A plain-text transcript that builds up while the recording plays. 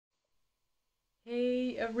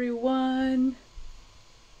Hey everyone,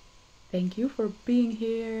 thank you for being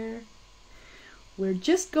here. We're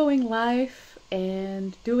just going live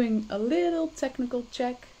and doing a little technical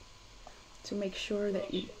check to make sure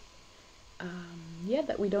that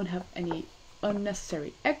that we don't have any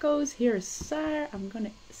unnecessary echoes. Here's Saar. I'm gonna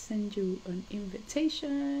send you an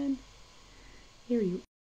invitation. Here you.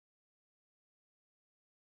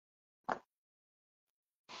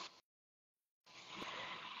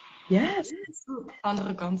 Yes.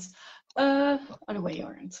 Andere kant. Other way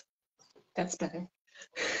around. That's better.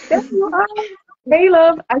 There you are. Hey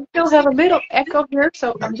love, I still have a little echo here,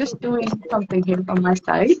 so I'm just doing something here on my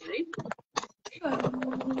side.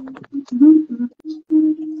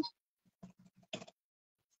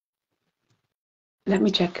 Let me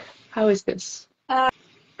check. How is this?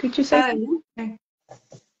 Could you say something?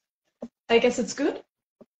 I guess it's good.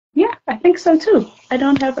 Yeah, I think so too. I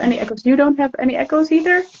don't have any echoes. You don't have any echoes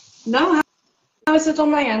either? No, how is it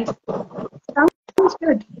on my end? Sounds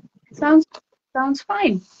good. Sounds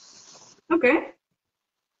fine. Okay.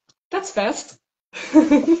 That's fast.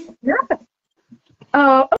 Yeah.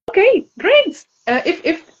 Okay, great.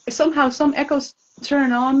 If somehow some echoes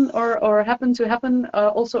turn on or happen to happen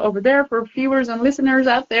also over there for viewers and listeners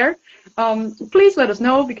out there, please let us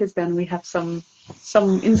know, because then we have some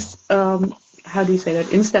how do you say that?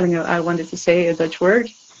 Instellingen. I wanted to say a Dutch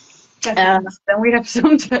word. Then we have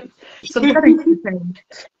some settings to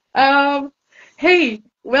change. Hey,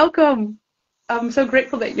 welcome. I'm so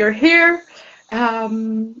grateful that you're here.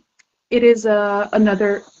 It is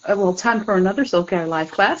another time for another Soul Care Live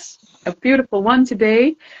class. A beautiful one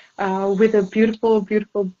today, with a beautiful,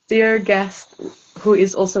 beautiful dear guest who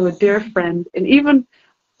is also a dear friend and even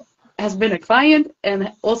has been a client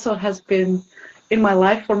and also has been in my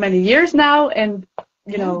life for many years now, and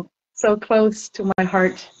you know, so close to my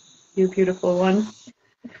heart. You beautiful one.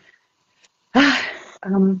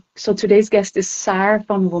 So today's guest is Saar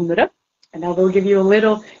van Wonderen, and I will give you a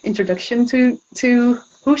little introduction to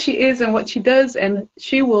who she is and what she does, and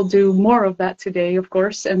she will do more of that today, of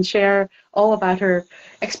course, and share all about her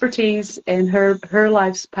expertise and her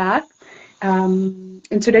life's path. And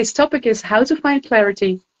today's topic is how to find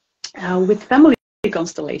clarity with family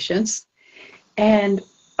constellations, and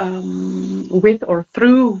with or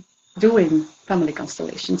through doing family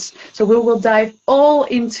constellations. So we will dive all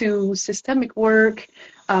into systemic work,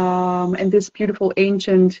 and this beautiful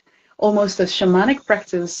ancient, almost a shamanic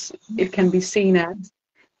practice it can be seen as.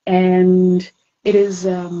 And it is,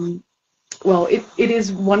 it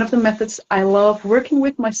is one of the methods I love working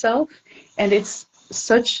with myself, and it's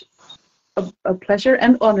such a pleasure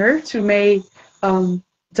and honor to may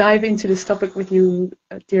dive into this topic with you,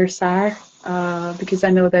 dear Saar, because I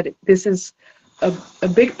know that this is a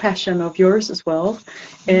big passion of yours as well.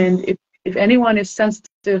 And if anyone is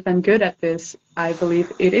sensitive and good at this, I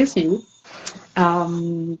believe it is you.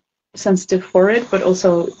 Sensitive for it, but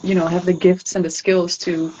also, you know, have the gifts and the skills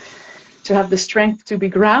to have the strength to be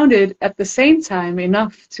grounded at the same time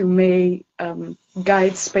enough to may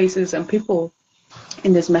guide spaces and people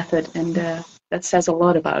in this method. And that says a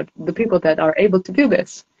lot about the people that are able to do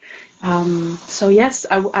this. So yes,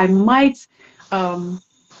 I might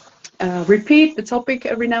repeat the topic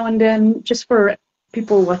every now and then, just for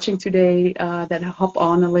people watching today that hop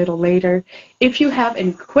on a little later. If you have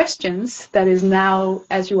any questions, that is now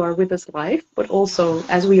as you are with us live, but also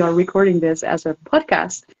as we are recording this as a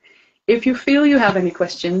podcast. If you feel you have any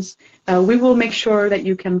questions, we will make sure that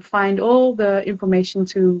you can find all the information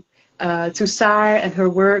to Saar and her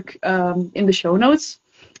work in the show notes.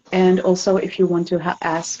 And also, if you want to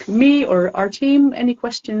ask me or our team any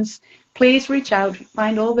questions, please reach out.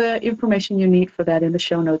 Find all the information you need for that in the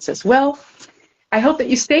show notes as well. I hope that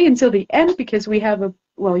you stay until the end, because we have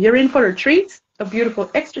you're in for a treat. A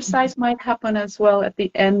beautiful exercise might happen as well at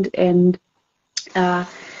the end. And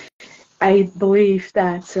I believe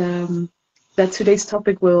that that today's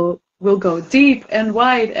topic will go deep and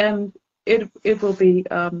wide, and it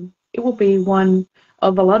will be one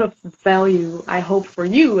of a lot of value, I hope, for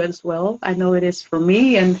you as well. I know it is for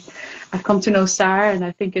me, and I've come to know Saar, and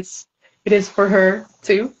I think it is for her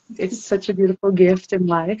too. It's such a beautiful gift in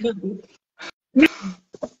life.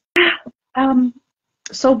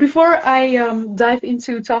 So before I dive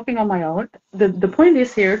into talking on my own, the point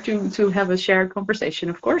is here to have a shared conversation,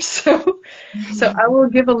 of course. So I will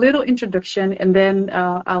give a little introduction, and then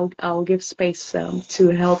I'll give space to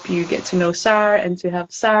help you get to know Saar, and to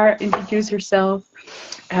have Saar introduce herself.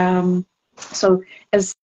 So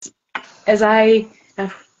as I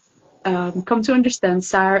have come to understand,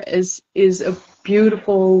 Saar is a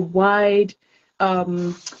beautiful, wide,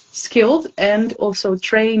 skilled and also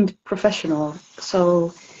trained professional.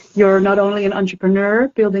 So you're not only an entrepreneur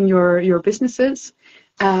building your businesses,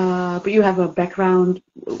 but you have a background,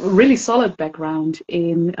 a really solid background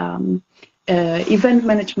in event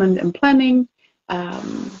management and planning.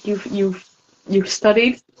 You've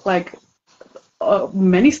studied like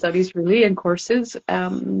many studies really and courses.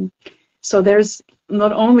 So there's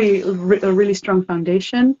not only a really strong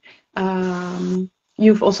foundation.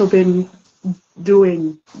 You've also been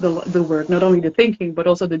doing the work, not only the thinking, but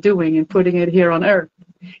also the doing and putting it here on earth.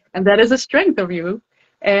 And that is a strength of you.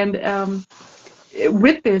 And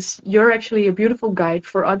with this, you're actually a beautiful guide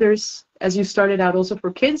for others, as you started out also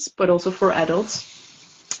for kids, but also for adults,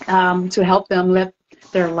 to help them let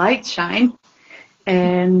their light shine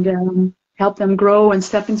and help them grow and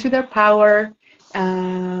step into their power,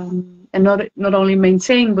 and not only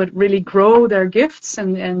maintain, but really grow their gifts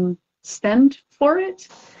and stand for it.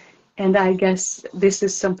 And I guess this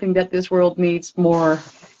is something that this world needs more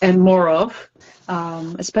and more of,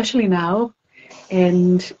 especially now.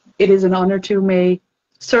 And it is an honor to may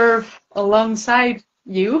serve alongside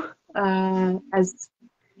you as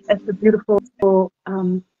the beautiful,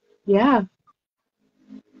 yeah,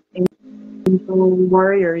 angel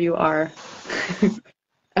warrior you are.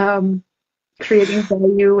 Creating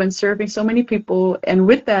value and serving so many people, and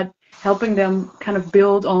with that, helping them kind of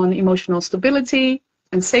build on emotional stability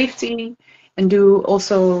and safety, and do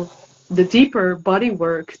also the deeper body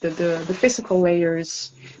work, the physical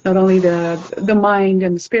layers, not only the mind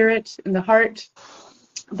and the spirit and the heart,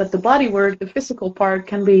 but the body work, the physical part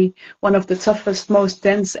can be one of the toughest, most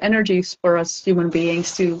dense energies for us human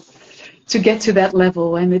beings to get to that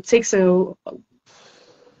level. And it takes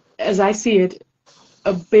as I see it,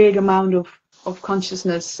 a big amount of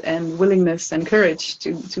consciousness and willingness and courage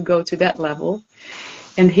to go to that level.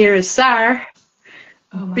 And here is Saar,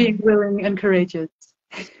 being willing and courageous.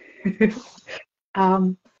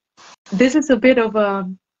 This is a bit of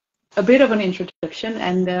an introduction,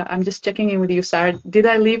 and I'm just checking in with you, Saar. Did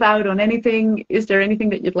I leave out on anything? Is there anything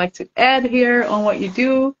that you'd like to add here on what you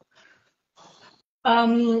do?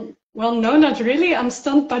 Well, no, not really. I'm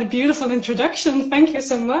stunned by the beautiful introduction. Thank you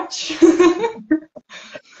so much.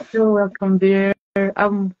 You're welcome, dear.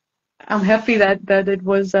 I'm happy that it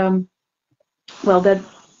was well, that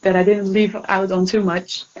I didn't leave out on too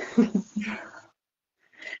much.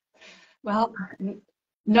 Well,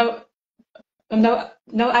 no,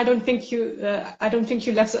 I don't think you. I don't think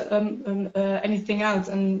you left anything out,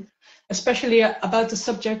 and especially about the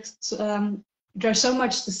subject. There's so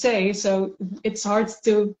much to say, so it's hard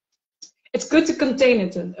to. It's good to contain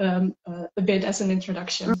it a bit as an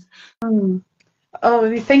introduction.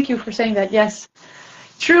 Oh, thank you for saying that. Yes,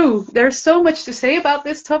 true. There's so much to say about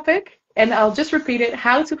this topic, and I'll just repeat it: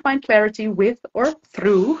 how to find clarity with or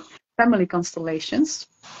through family constellations,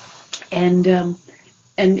 and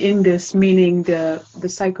in this meaning the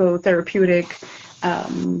psychotherapeutic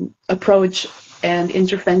approach and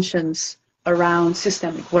interventions around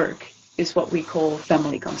systemic work is what we call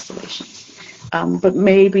family constellations. But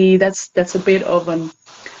maybe that's a bit of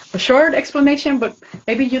a short explanation, but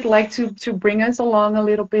maybe you'd like to bring us along a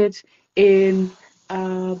little bit in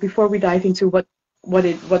before we dive into what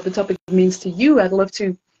the topic means to you. I'd love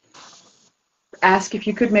to ask if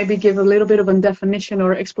you could maybe give a little bit of a definition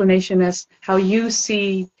or explanation as how you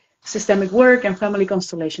see systemic work and family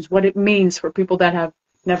constellations, what it means for people that have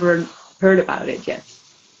never heard about it yet.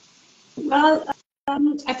 Well,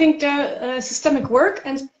 I think the systemic work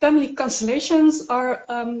and family constellations are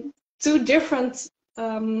two different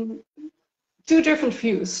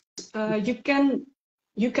views. You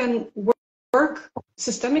can work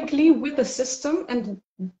systemically with the system, and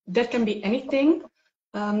that can be anything.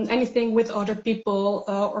 Anything with other people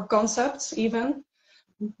or concepts even.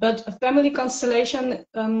 But a family constellation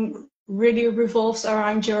really revolves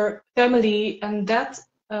around your family, and that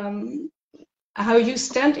how you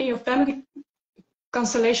stand in your family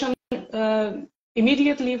constellation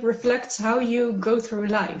immediately reflects how you go through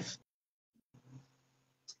life.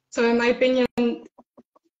 So in my opinion,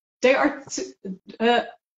 they are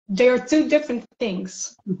two different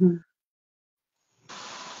things. Mm-hmm.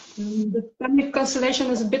 The family constellation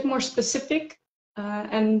is a bit more specific,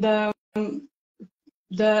 and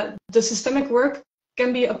the systemic work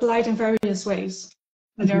can be applied in various ways.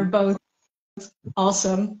 Mm-hmm. They're both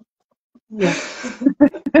awesome. Yeah.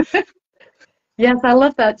 Yes, I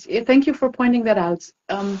love that. Thank you for pointing that out.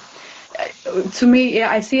 To me, yeah,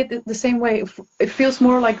 I see it the same way. It feels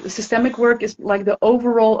more like systemic work is like the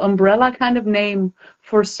overall umbrella kind of name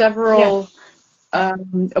for several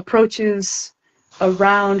approaches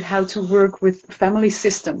around how to work with family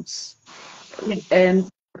systems. Yeah. And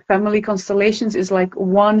family constellations is like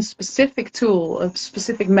one specific tool, a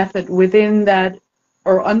specific method within that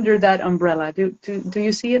or under that umbrella. Do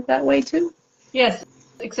you see it that way too? Yes,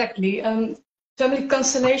 exactly. Family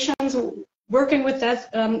constellations, working with that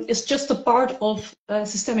is just a part of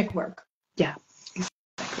systemic work. Yeah,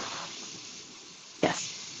 exactly. Yes.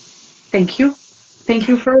 Thank you. Thank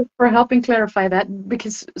you for helping clarify that,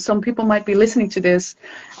 because some people might be listening to this,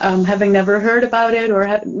 having never heard about it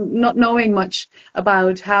or not knowing much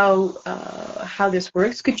about how this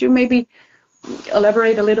works. Could you maybe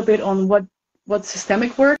elaborate a little bit on what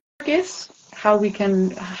systemic work is? How we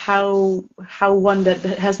can how one that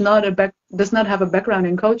has not does not have a background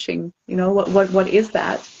in coaching, what is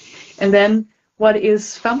that? And then what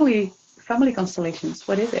is family constellations?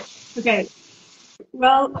 What is it? Okay.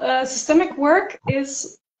 Well, systemic work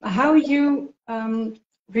is how you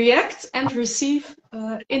react and receive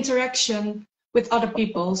interaction with other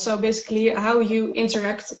people. So basically, how you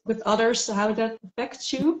interact with others, how that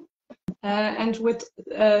affects you. And with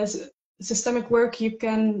systemic work, you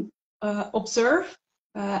can observe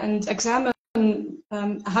and examine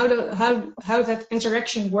how that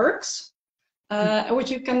interaction works, and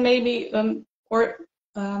what you can maybe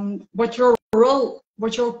what your role,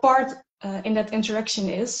 what your part in that interaction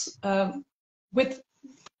is, with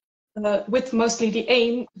mostly the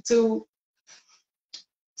aim to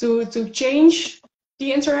change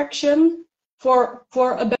the interaction for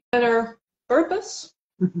a better purpose.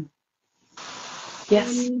 Mm-hmm.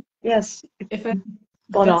 Yes. Yes. If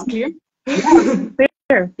Spot that's on. clear. Yeah,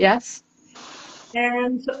 clear. Yes.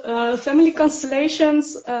 And family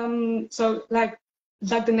constellations, so like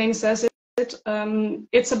the name says it,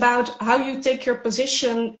 it's about how you take your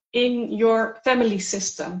position in your family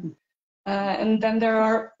system. And then there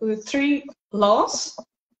are 3 laws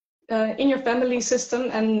in your family system,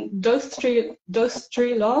 and those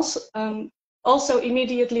three laws also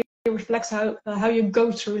immediately reflects how you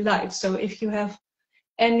go through life. So if you have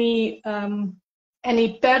any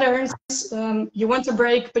patterns you want to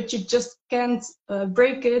break, but you just can't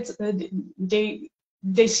break it,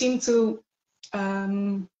 they seem to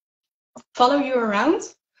follow you around.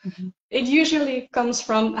 Mm-hmm. It usually comes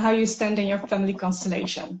from how you stand in your family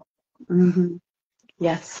constellation. Mm-hmm.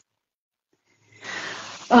 Yes.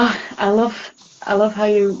 Oh, I love how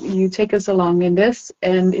you take us along in this,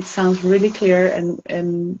 and it sounds really clear.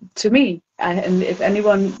 And to me, and if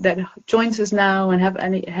anyone that joins us now and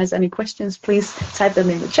has any questions, please type them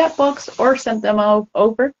in the chat box or send them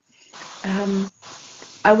over.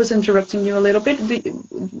 I was interrupting you a little bit.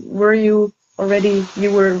 Were you already?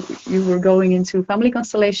 You were going into family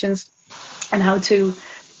constellations and how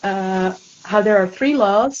there are 3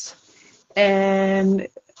 laws, and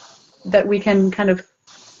that we can kind of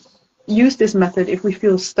use this method if we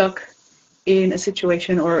feel stuck in a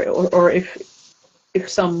situation, or if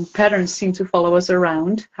some patterns seem to follow us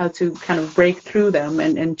around, how to kind of break through them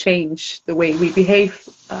and change the way we behave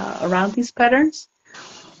around these patterns.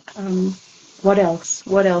 What else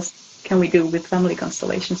can we do with family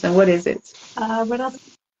constellations, and what is it? What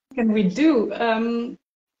else can we do?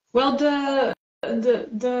 Well, the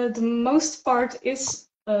most part is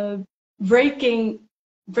breaking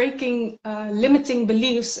limiting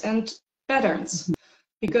beliefs and patterns. Mm-hmm.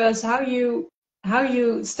 Because how you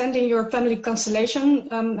stand in your family constellation,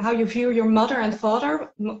 how you view your mother and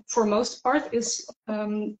father, for most part, is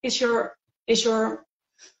your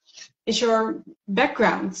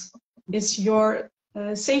background, is your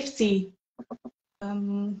safety.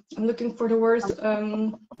 I'm looking for the word.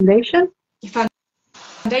 Foundation.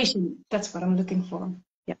 Foundation. That's what I'm looking for.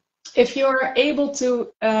 Yeah. If you're able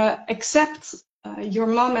to accept your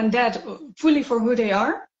mom and dad fully for who they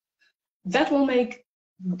are, that will make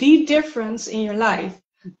the difference in your life.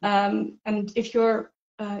 And if you're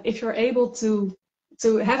able to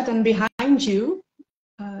have them behind you,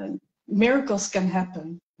 miracles can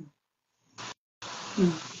happen.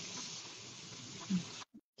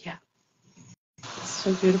 Yeah, it's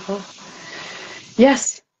so beautiful.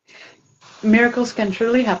 Yes, miracles can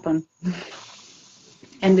truly happen.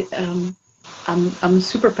 And I'm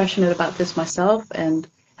super passionate about this myself, and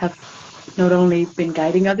have not only been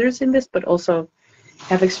guiding others in this, but also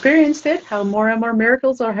have experienced it, how more and more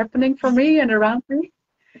miracles are happening for me and around me.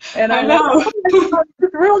 And I know. The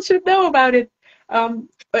world should know about it.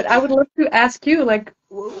 But I would love to ask you, like,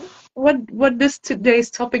 what does today's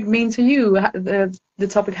topic mean to you? The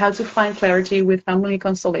topic, how to find clarity with family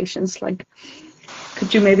constellations. Like,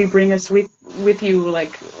 could you maybe bring us with you?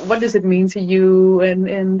 Like, what does it mean to you?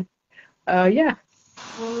 And yeah.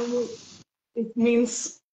 It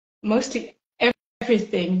means mostly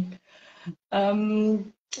everything.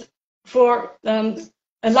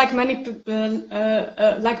 Like many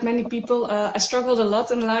people, I struggled a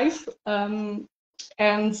lot in life,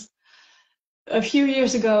 and a few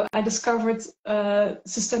years ago, I discovered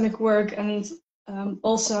systemic work and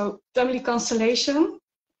also family constellations,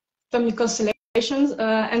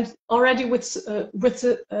 and already with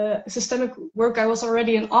systemic work, I was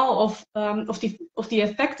already in awe of the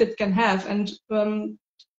effect it can have. And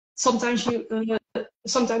sometimes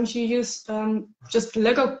you use just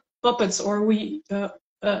Lego puppets, or we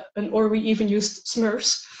even used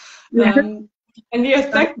Smurfs. And the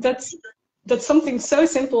effect that something so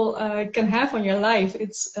simple can have on your life,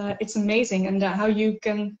 it's amazing, and how you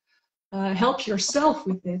can help yourself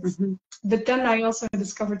with it. But then I also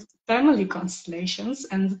discovered family constellations,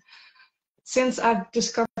 and since I've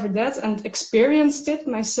discovered that and experienced it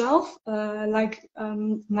myself,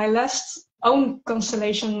 my last own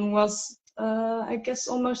constellation was, I guess,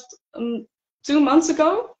 almost 2 months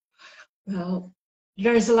ago. Well,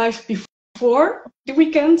 there is a life before the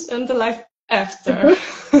weekend and the life after.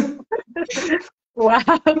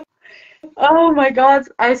 Wow. Oh my God,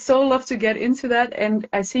 I so love to get into that, and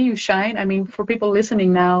I see you shine. I mean, for people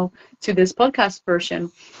listening now to this podcast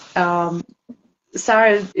version,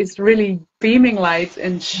 Saar is really beaming light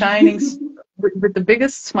and shining with the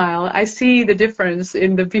biggest smile. I see the difference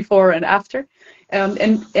in the before and after.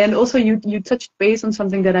 And also you touched base on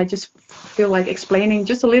something that I just feel like explaining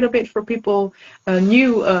just a little bit for people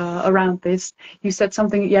new around this. You said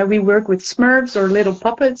something, yeah, we work with Smurfs or little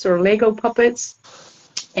puppets or Lego puppets.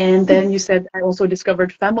 And then you said I also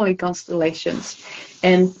discovered family constellations.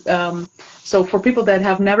 And so for people that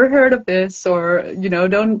have never heard of this, or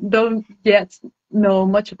don't yet know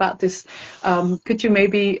much about this, could you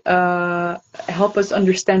maybe help us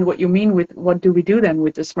understand what you mean with what do we do then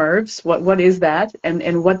with the Smurfs? What is that?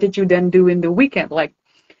 And what did you then do in the weekend? Like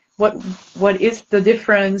what is the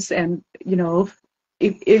difference? And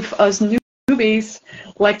if us newbies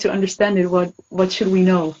like to understand it, what should we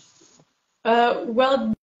know?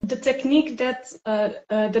 Well, the technique that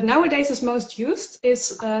nowadays is most used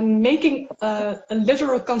is making a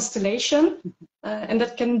literal constellation, and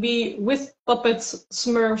that can be with puppets,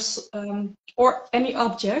 Smurfs, or any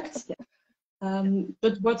object.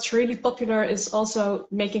 But what's really popular is also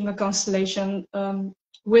making a constellation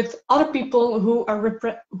with other people who are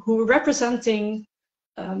representing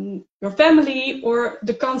your family or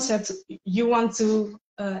the concept you want to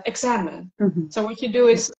examine. So what you do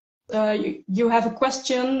is you have a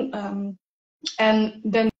question, and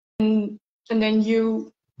then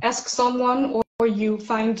you ask someone, or you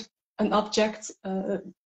find an object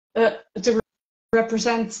to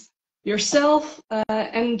represent yourself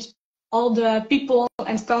and all the people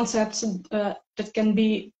and concepts that can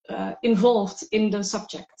be involved in the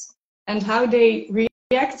subject, and how they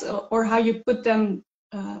react or how you put them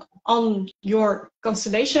on your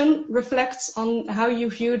constellation reflects on how you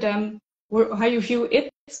view them, or how you view it,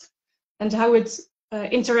 and how it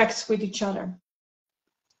interacts with each other.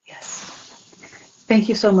 Yes. Thank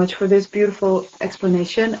you so much for this beautiful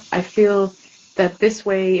explanation. I feel that this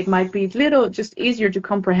way it might be a little just easier to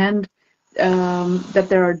comprehend that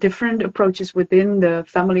there are different approaches within the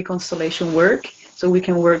family constellation work. So we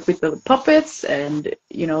can work with the puppets and,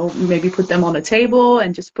 maybe put them on a table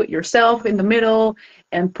and just put yourself in the middle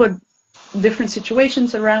and put different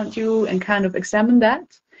situations around you and kind of examine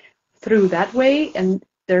that through that way. And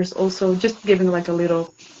there's also, just giving like a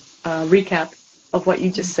little recap of what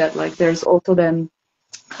you just said, like there's also then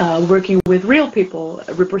working with real people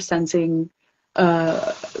representing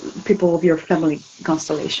people of your family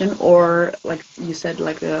constellation, or like you said,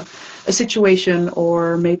 like a situation,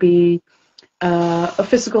 or maybe a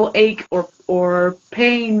physical ache or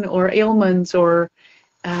pain or ailment, or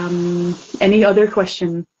any other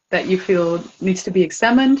question that you feel needs to be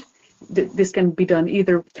examined. This can be done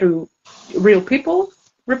either through real people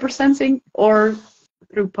representing, or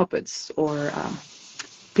through puppets, or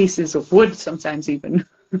pieces of wood sometimes even.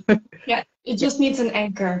 Yeah, it just needs an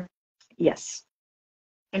anchor. Yes.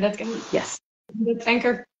 And that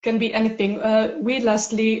anchor can be anything. We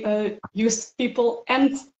lastly used people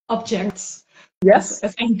and objects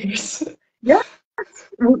as anchors. Yeah,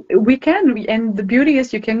 we can. And the beauty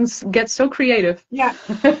is you can get so creative. Yeah.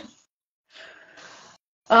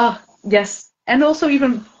 Yes. And also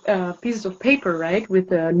even pieces of paper, right?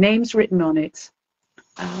 With names written on it.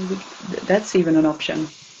 That's even an option.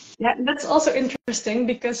 Yeah, that's also interesting,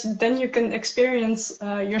 because then you can experience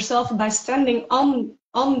yourself by standing on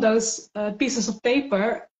those pieces of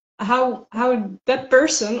paper, how that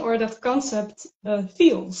person or that concept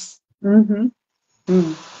feels. Mm-hmm.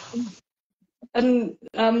 And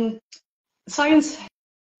science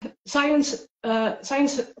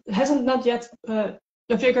hasn't not yet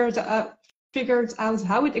figured out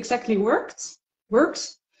how it exactly works,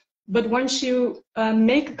 but once you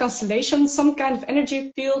make a constellation, some kind of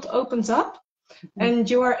energy field opens up, and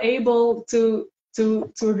you are able to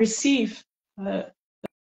receive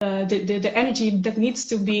the energy that needs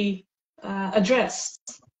to be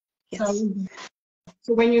addressed. Yes.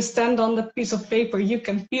 So when you stand on the piece of paper, you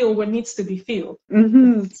can feel what needs to be felt.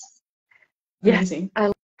 Amazing.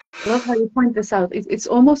 I love how you point this out. It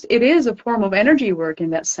is a form of energy work in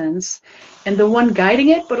that sense, and the one guiding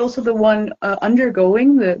it, but also the one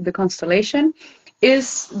undergoing the constellation,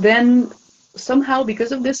 is then somehow,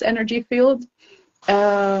 because of this energy field,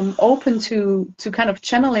 open to kind of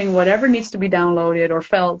channeling whatever needs to be downloaded or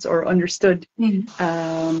felt or understood.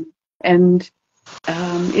 And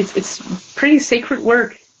it's pretty sacred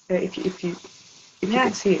work if you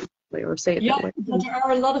can see it or say it that way. There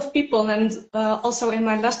are a lot of people, and also in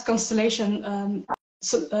my last constellation,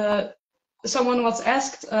 someone was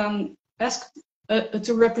asked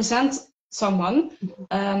to represent someone,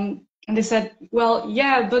 and they said, "Well,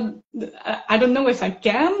 yeah, but I don't know if I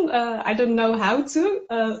can. I don't know how to."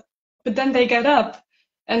 But then they get up,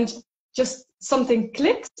 and just something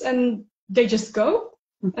clicks, and they just go,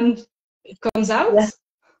 and it comes out.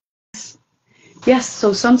 Yes.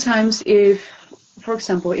 So sometimes, for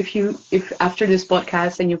example, if after this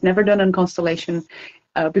podcast and you've never done a constellation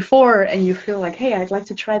before, and you feel like, hey, I'd like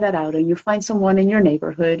to try that out, and you find someone in your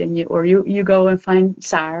neighborhood, and you go and find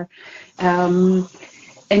Saar,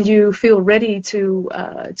 and you feel ready to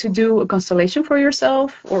do a constellation for yourself,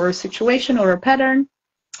 or a situation, or a pattern,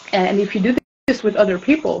 and if you do this with other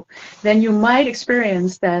people, then you might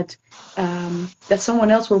experience that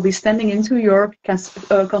someone else will be standing into your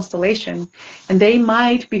constellation, and they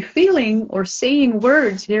might be feeling or saying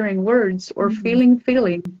words, hearing words, or feeling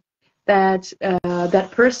that that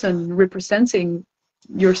person representing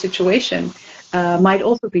your situation might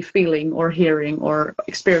also be feeling or hearing or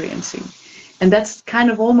experiencing. And that's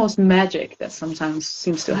kind of almost magic that sometimes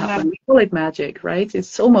seems to happen. We call it magic, right?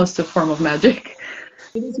 It's almost a form of magic.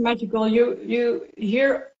 It is magical. You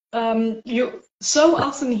hear, you so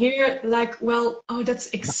often hear like, well, oh, that's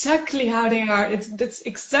exactly how they are. That's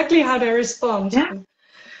exactly how they respond. Yeah.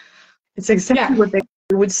 It's exactly what they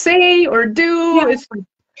would say or do. Yeah. It's like,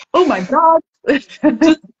 oh my God.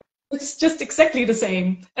 It's just exactly the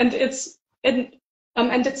same. And it's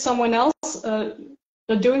someone else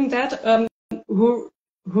doing that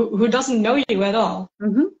who doesn't know you at all,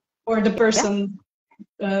 or the person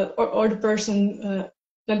or the person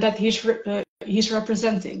that he's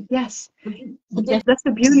representing. Yes, that's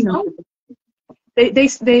the beauty of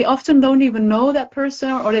it. They often don't even know that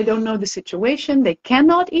person, or they don't know the situation. They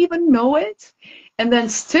cannot even know it, and then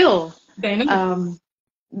still they know.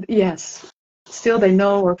 Yes, still they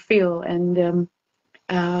know or feel. And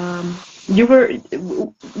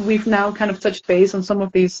we've now kind of touched base on some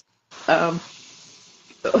of these.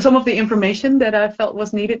 Some of the information that I felt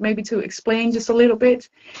was needed maybe to explain just a little bit.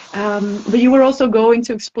 But you were also going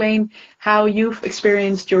to explain how you've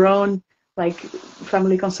experienced your own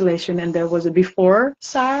family constellation, and there was a before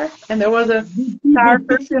Saar and there was a Saar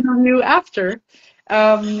version of you after.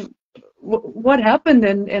 What happened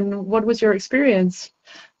and what was your experience?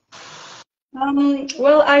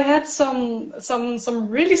 Well, I had some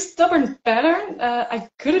really stubborn pattern I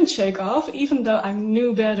couldn't shake off, even though I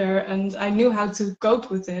knew better and I knew how to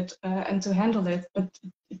cope with it and to handle it. But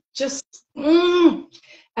it just, and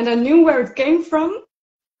I knew where it came from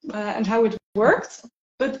and how it worked,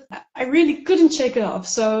 but I really couldn't shake it off.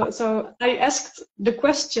 So I asked the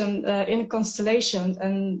question in a constellation,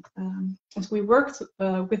 and we worked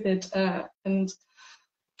with it and.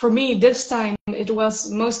 For me, this time it was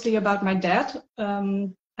mostly about my dad,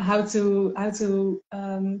 how to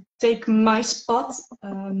take my spot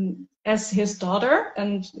as his daughter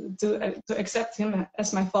and to accept him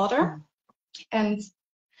as my father. And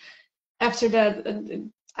after that,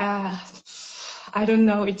 I don't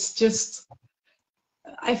know. It's just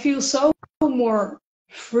I feel so more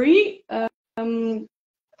free.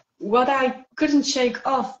 What I couldn't shake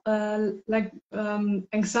off,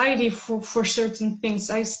 anxiety for certain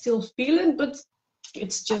things, I still feel it, but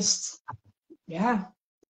it's just,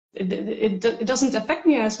 it doesn't affect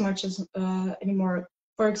me as much as anymore.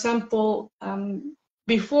 For example,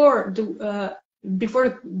 before the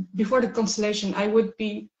constellation, I would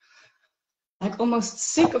be like almost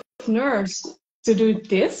sick of nerves to do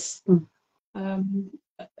this.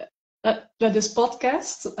 This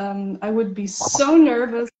podcast, I would be so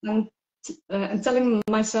nervous and telling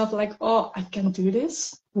myself like, oh, I can do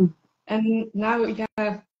this. And now,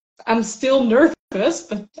 I'm still nervous,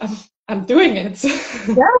 but I'm doing it.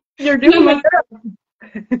 Yeah, you're doing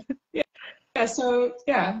it. So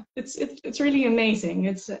yeah, it's really amazing.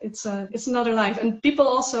 It's another life, and people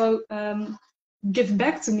also give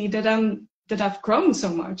back to me that I've grown so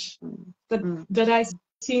much, that I've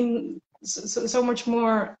seen so much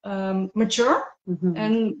more mature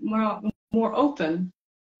and more open.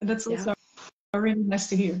 And that's also really nice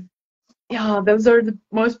to hear. Yeah, those are the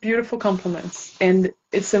most beautiful compliments, and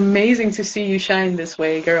it's amazing to see you shine this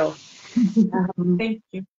way, girl. Thank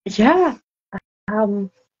you. Yeah.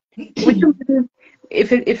 Would you,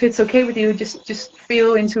 if it's okay with you, just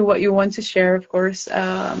feel into what you want to share, of course.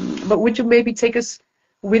 But would you maybe take us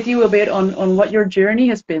with you a bit on what your journey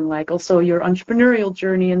has been like, also your entrepreneurial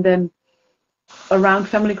journey, and then around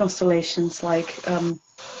family constellations, like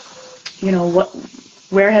you know,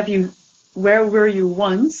 where were you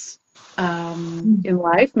once in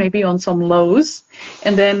life, maybe on some lows,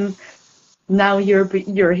 and then now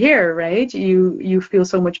you're here, right? You feel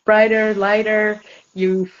so much brighter, lighter.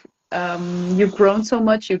 You've grown so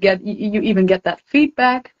much. You even get that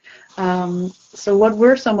feedback. So what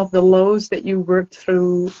were some of the lows that you worked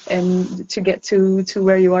through and to get to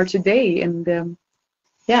where you are today? And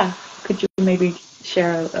yeah, could you maybe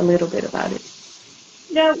share a little bit about it?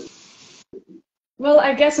 Yeah. Well,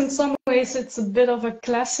 I guess in some ways it's a bit of a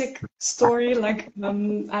classic story. Like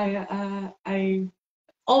I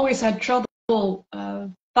always had trouble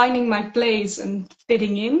finding my place and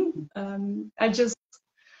fitting in. I just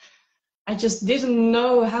didn't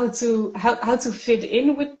know how to fit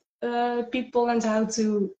in with people and how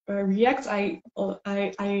to react. I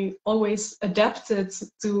always adapted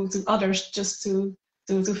to others just to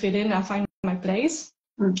fit in and find my place.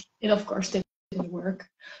 It of course didn't work.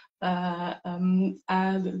 And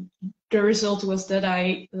the result was that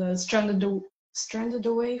I stranded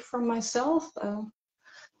away from myself.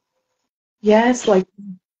 Yes, like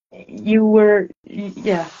you were,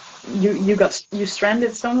 yeah, you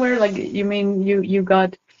stranded somewhere. Like you mean you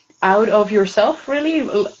got out of yourself, really,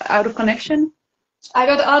 out of connection. I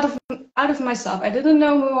got out of myself. I didn't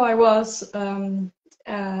know who I was, and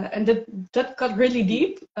that got really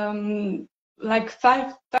deep. Like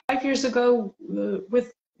five years ago,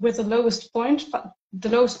 with the lowest point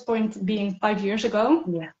being 5 years ago.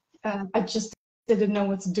 Yeah. I just didn't know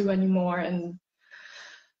what to do anymore, and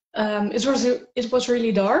it was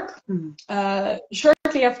really dark.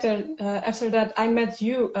 Shortly after that, I met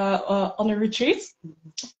you on a retreat,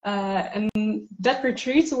 and that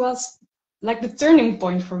retreat was like the turning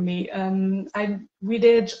point for me. We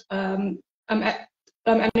did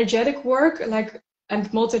energetic work, like, and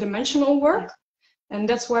multidimensional work, and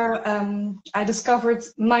that's where I discovered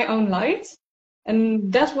my own light,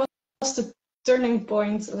 and that was the turning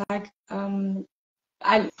point. Like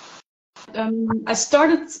I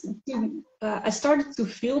started to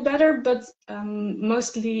feel better, but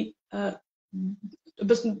mostly, but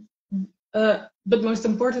most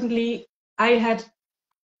importantly, I had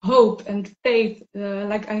hope and faith.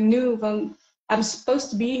 Like I knew, well, I'm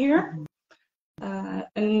supposed to be here,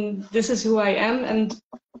 and this is who I am, and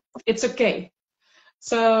it's okay.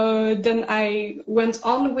 So then I went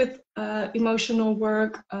on with emotional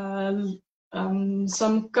work,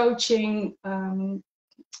 some coaching,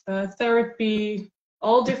 therapy,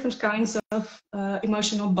 all different kinds of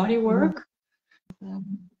emotional body work.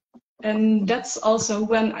 And that's also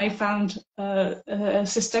when I found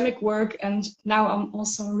systemic work, and now I'm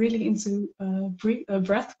also really into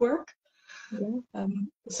breath work.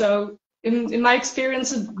 So in my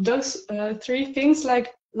experience, those three things,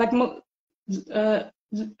 like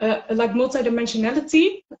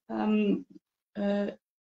multidimensionality,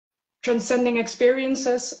 transcending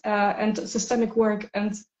experiences, and systemic work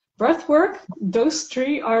and breath work, those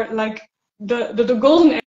three are like the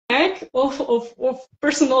golden egg of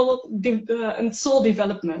personal and soul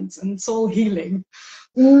development and soul healing.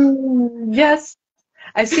 Yes,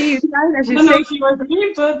 I see you shine as you I don't know say. if you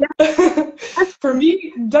agree, but for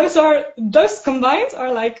me, those combined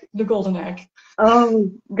are like the golden egg. Oh,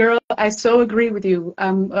 girl, I so agree with you.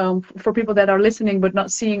 For people that are listening but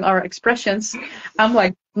not seeing our expressions, I'm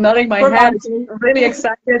like nodding my head, really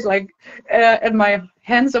excited, like, and my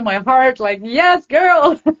hands on my heart, like, yes,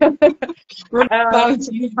 girl.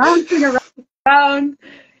 Bouncing around.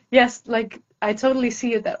 Yes, like I totally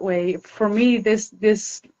see it that way. For me, this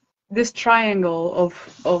triangle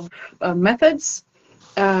of methods.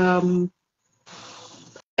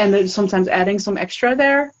 And then sometimes adding some extra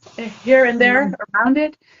there, here and there around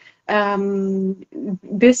it.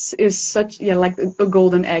 This is such, like a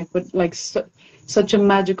golden egg, but like such a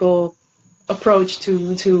magical approach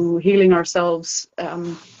to healing ourselves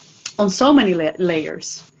on so many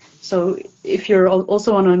layers. So if you're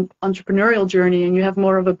also on an entrepreneurial journey and you have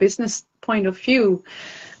more of a business point of view.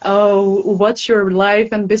 Oh, what's your life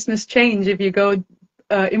and business change if you go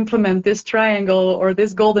implement this triangle or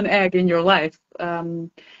this golden egg in your life?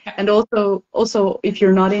 And also, if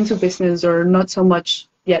you're not into business or not so much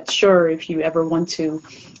yet sure if you ever want to,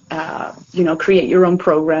 create your own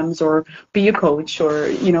programs or be a coach, or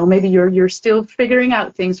maybe you're still figuring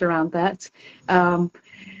out things around that.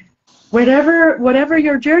 Whatever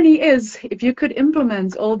your journey is, if you could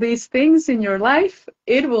implement all these things in your life,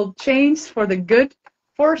 it will change for the good,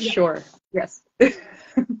 for sure. Yes.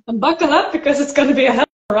 And buckle up, because it's going to be a hell,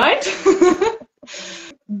 right?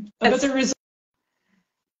 But the result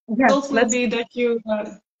will be that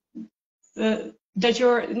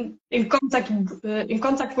you're in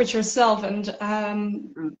contact with yourself,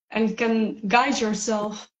 and can guide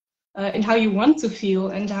yourself in how you want to feel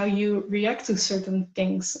and how you react to certain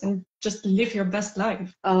things, and just live your best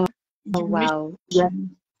life. Oh wow! Yeah.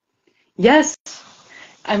 Yes.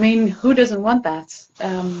 I mean, who doesn't want that?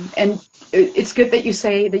 And it's good that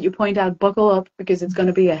you point out buckle up, because it's going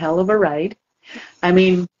to be a hell of a ride. I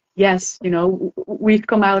mean, yes, we've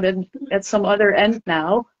come out at some other end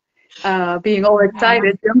now, being all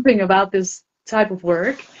excited, jumping about this type of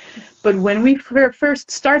work. But when we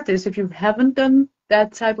first start this, if you haven't done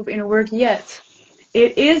that type of inner work yet,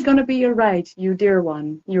 it is going to be a ride, you dear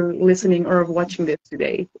one. You're listening or watching this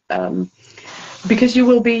today. Because you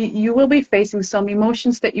will be facing some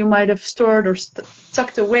emotions that you might have stored or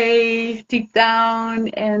tucked away deep down,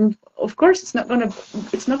 and of course it's not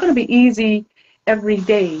gonna be easy every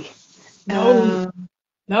day. No.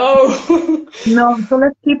 No. So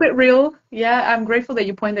let's keep it real. Yeah, I'm grateful that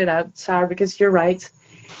you pointed out, Saar, because you're right.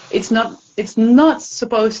 It's not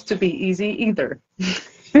supposed to be easy either.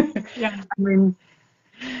 Yeah. I mean,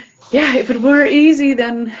 yeah, if it were easy,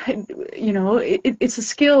 then, it's a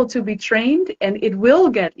skill to be trained, and it will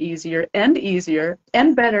get easier and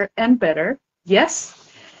better and better. Yes,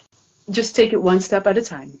 just take it one step at a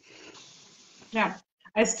time. Yeah,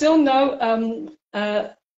 I still know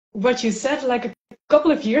what you said like a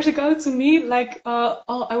couple of years ago to me, like,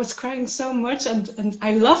 I was crying so much, and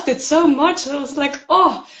I loved it so much. I was like,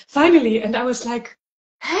 oh, finally. And I was like,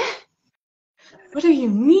 huh? What do you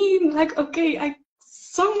mean? Like, okay, I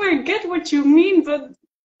somewhere get what you mean, but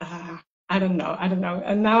I don't know. And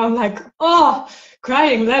now I'm like, oh,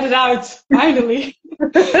 crying, let it out, finally.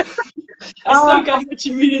 I still got what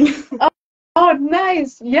you mean. Oh,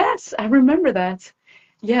 nice. Yes, I remember that.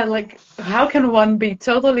 Yeah, like, how can one be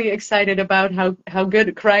totally excited about how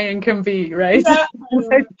good crying can be, right? Yeah,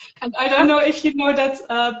 and I don't know if you know that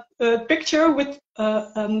picture with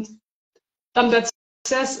that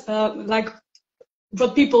says like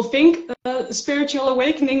what people think spiritual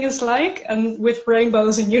awakening is like, and with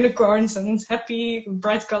rainbows and unicorns and happy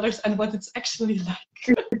bright colors, and what it's actually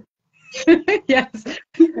like. Yes.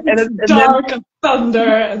 And dark and thunder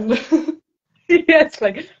and yes,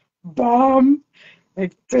 like bomb,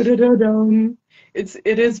 like da-da-da-dum. It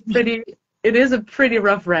is a pretty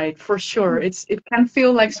rough ride for sure. It can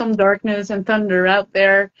feel like some darkness and thunder out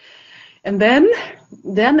there. And then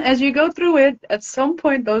as you go through it, at some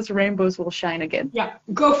point those rainbows will shine again. Yeah,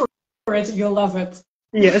 go for it. You'll love it.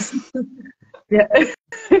 Yes. Yeah.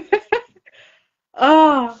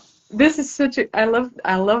 Oh, this is such a I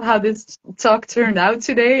love how this talk turned out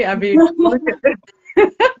today. I mean, look at this.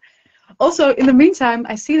 Also, in the meantime,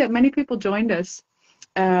 I see that many people joined us.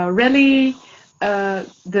 Relly,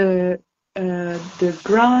 the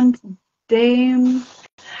Grand Dame,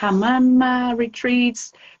 Hamanma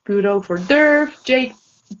Retreats, Bureau for Durf,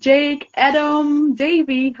 Jake, Adam,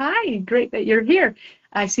 Davy. Hi, great that you're here.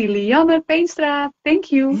 I see Lianne Peenstra.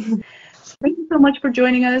 Thank you. Thank you so much for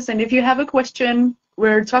joining us. And if you have a question,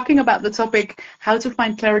 we're talking about the topic, how to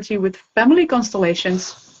find clarity with family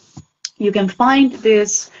constellations. You can find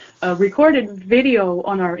this recorded video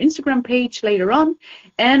on our Instagram page later on,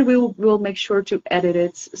 and we'll make sure to edit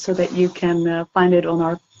it so that you can find it on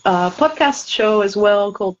our podcast show as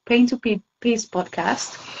well, called Pain to Peace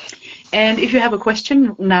Podcast. And if you have a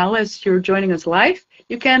question now as you're joining us live,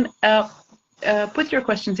 you can put your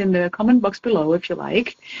questions in the comment box below if you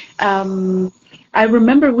like. I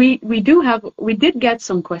remember we did get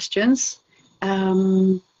some questions,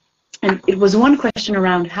 and it was one question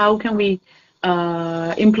around how can we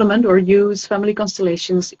implement or use family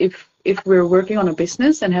constellations if we're working on a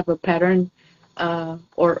business and have a pattern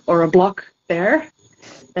or a block there.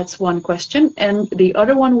 That's one question. And the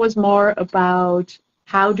other one was more about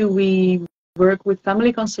how do we work with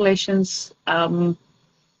family constellations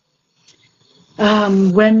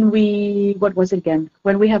when we, what was it again?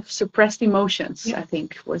 When we have suppressed emotions, yeah. I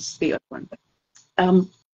think was the other one.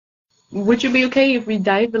 Would you be okay if we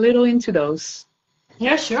dive a little into those?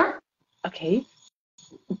 Yeah, sure. Okay,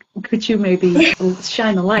 could you maybe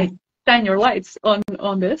shine your lights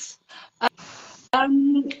on this?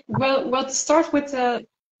 Well, to start with the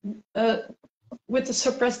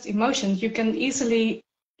suppressed emotions, you can easily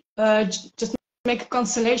just make a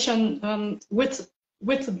constellation with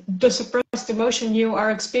the suppressed emotion you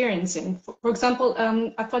are experiencing. For example,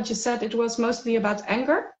 I thought you said it was mostly about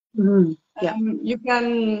anger. Mm-hmm. Yeah.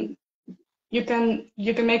 You can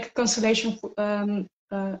make a constellation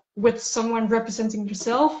with someone representing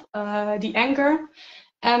yourself, the anger,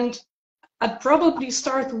 and I'd probably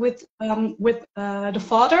start with the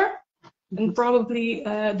father, and probably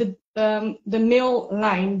the male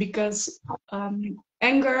line, because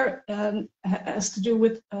anger has to do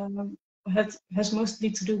with has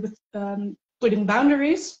mostly to do with putting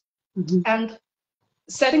boundaries, and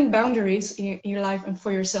setting boundaries in your life and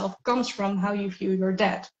for yourself comes from how you view your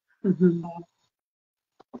dad.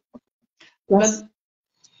 Yes. But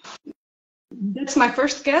that's my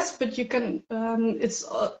first guess. But you can it's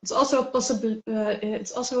also a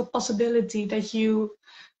possibility that you've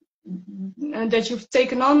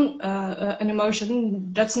taken on an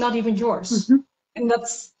emotion that's not even yours, and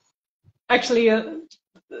that's actually a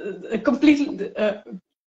completely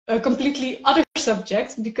other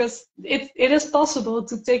subject, because it is possible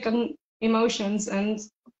to take on emotions and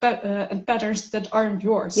patterns that aren't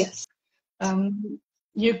yours. Yes.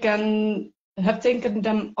 You can have taken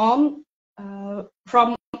them on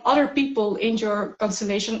from other people in your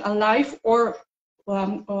constellation, alive or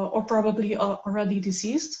probably already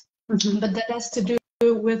deceased. But that has to do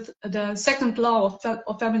with the second law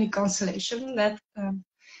of family constellation, that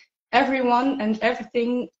everyone and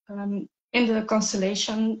everything in the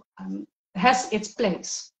constellation has its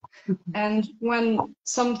place. And when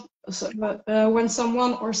someone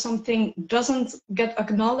or something doesn't get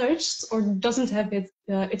acknowledged or doesn't have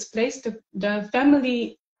its place, the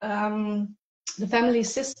family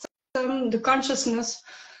system, the consciousness,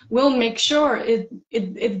 will make sure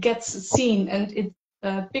it gets seen, and it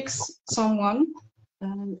picks someone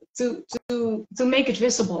to make it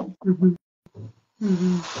visible.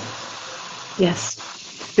 Yes,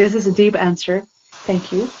 this is a deep answer.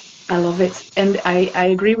 Thank you. I love it, and I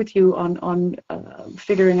agree with you on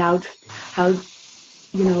figuring out how,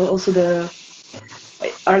 also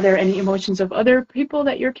are there any emotions of other people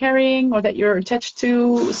that you're carrying or that you're attached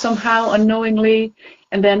to somehow unknowingly,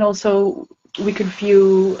 and then also we could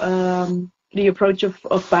view the approach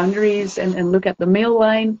of boundaries and look at the male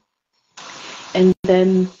line, and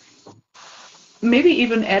then maybe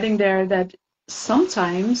even adding there that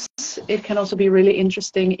sometimes it can also be really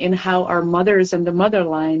interesting in how our mothers and the mother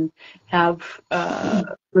line have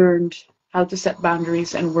learned how to set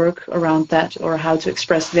boundaries and work around that, or how to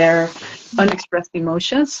express their unexpressed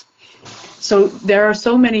emotions. So there are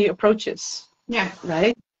so many approaches,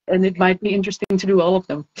 right? And it might be interesting to do all of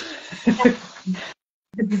them.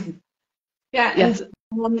 And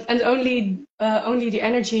only the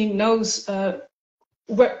energy knows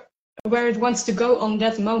where it wants to go on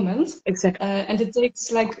that moment. Exactly. And it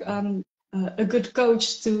takes like a good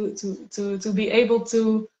coach to be able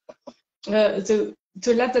to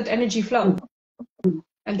let that energy flow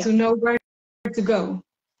and to know where to go.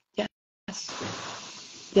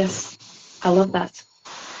 Yes, I love that.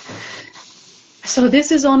 So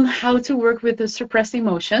this is on how to work with the suppressed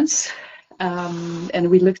emotions, and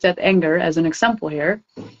we looked at anger as an example here.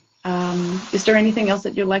 Is there anything else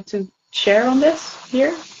that you'd like to share on this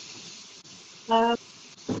here?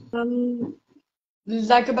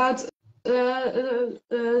 Like about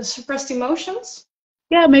suppressed emotions?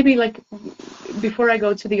 Yeah, maybe like before I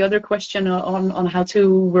go to the other question on how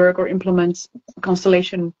to work or implement a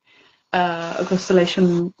constellation,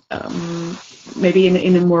 maybe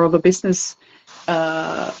in a more of a business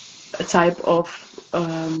type of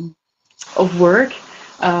work.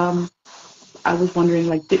 I was wondering,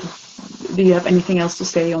 like, do you have anything else to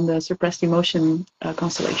say on the suppressed emotion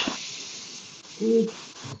constellation?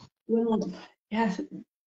 Well, yeah,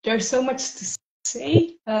 there's so much to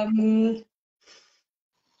say.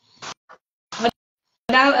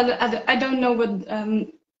 Now I don't know what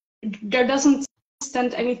there doesn't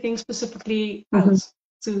stand anything specifically out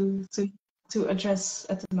to address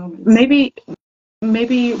at the moment.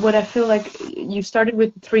 Maybe what I feel like, you started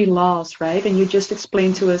with 3 laws, right? And you just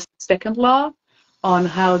explained to us second law on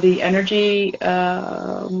how the energy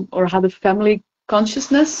or how the family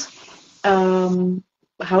consciousness,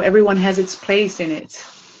 how everyone has its place in it,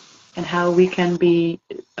 and how we can be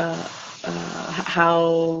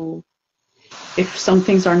how if some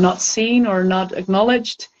things are not seen or not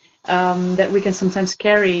acknowledged, that we can sometimes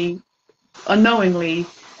carry unknowingly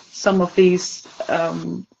some of these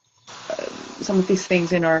some of these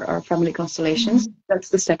things in our family constellations. That's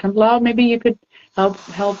the second law. Maybe you could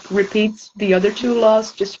help repeat the other two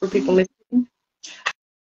laws just for people listening.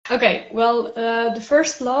 Okay, well, the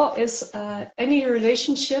first law is any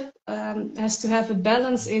relationship has to have a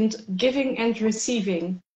balance in giving and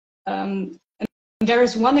receiving. And there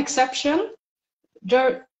is one exception: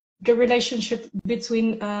 the relationship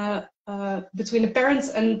between the parents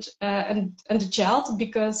and the child,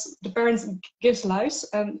 because the parents gives life,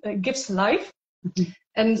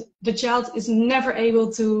 and the child is never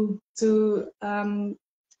able to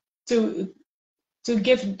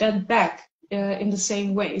give that back in the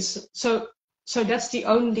same ways. So that's the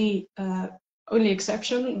only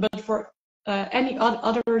exception. But for any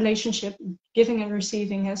other relationship, giving and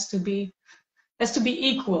receiving has to be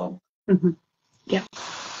equal. Mm-hmm. Yeah.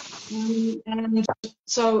 And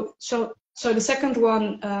so the second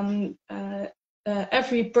one,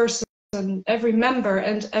 every person, every member,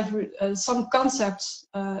 and every some concepts,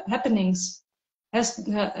 happenings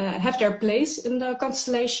have their place in the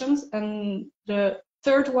constellations. And the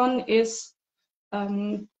third one is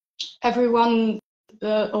everyone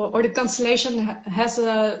or the constellation has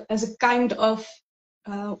a kind of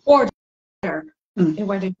order in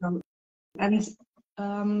where they go. And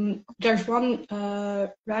there's one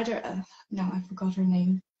writer, now I forgot her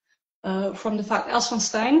name, from the fact Els van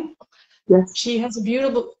Stein. Yes. She has a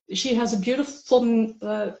beautiful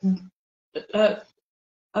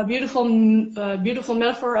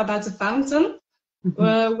metaphor about the fountain,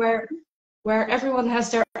 where everyone has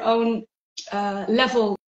their own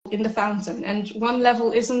level in the fountain, and one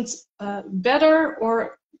level isn't better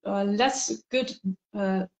or less good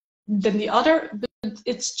than the other, but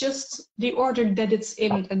it's just the order that it's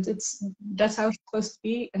in, and that's how it's supposed to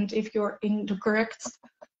be. And if you're in the correct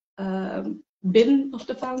bin of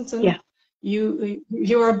the fountain, yeah, you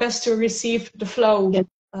are best to receive the flow. Yes.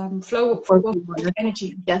 Flow of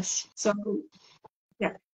energy. Yes. So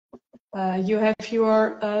yeah, you have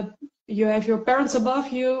your parents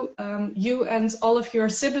above you, you and all of your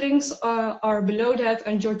siblings are below that,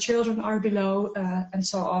 and your children are below, and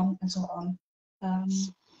so on and so on.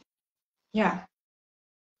 Yeah.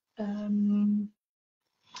 And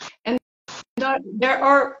there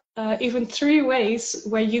are even 3 ways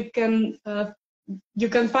where you can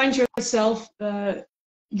find yourself,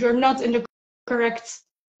 you're not in the correct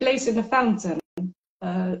place in the fountain.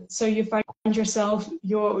 So you find yourself,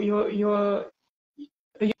 you've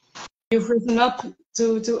risen up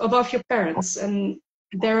to above your parents, and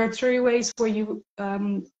there are 3 ways where you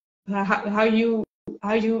how you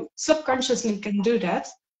subconsciously can do that.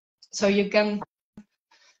 So you can.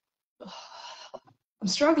 I'm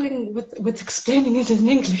struggling with explaining it in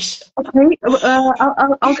English. Okay,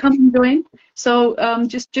 I'll come and join. So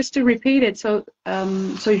just to repeat it, so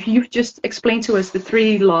if you've just explained to us the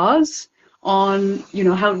 3 laws on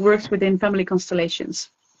how it works within family constellations,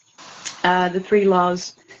 the 3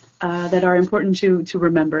 laws that are important to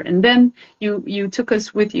remember, and then you took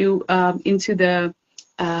us with you into the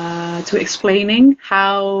to explaining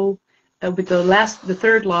how with the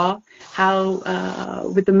 3rd law, how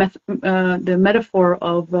with the metaphor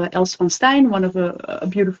of Els van Stein, one of a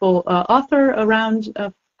beautiful author around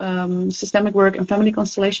systemic work and family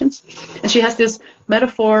constellations, and she has this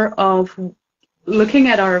metaphor of looking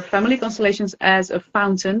at our family constellations as a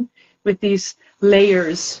fountain with these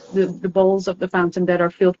layers, the bowls of the fountain that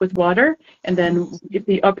are filled with water, and then if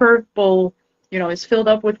the upper bowl is filled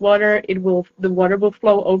up with water, the water will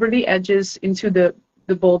flow over the edges into the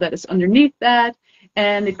bowl that is underneath that,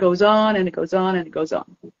 and it goes on and it goes on and it goes on.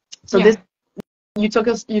 So yeah. You took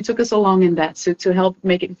us along in that, so to help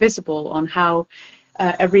make it visible on how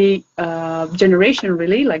every generation,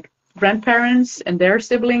 really, like grandparents and their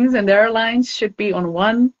siblings and their lines, should be on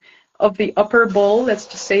one of the upper bowl, let's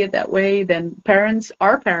just say it that way. Then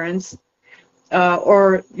our parents,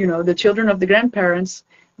 or the children of the grandparents,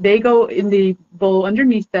 they go in the bowl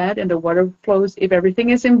underneath that, and the water flows. If everything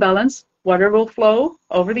is in balance, water will flow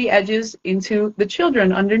over the edges into the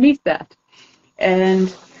children underneath that.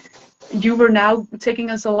 And you were now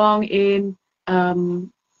taking us along in,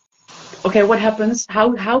 okay, what happens?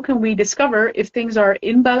 How can we discover if things are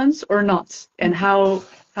in balance or not? And how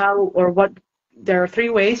or what? There are 3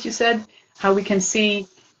 ways, you said, how we can see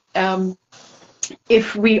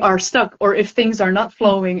if we are stuck or if things are not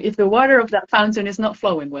flowing, if the water of that fountain is not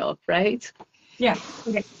flowing well, right? Yeah.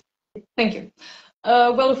 Okay. Thank you.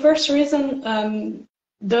 Well, the first reason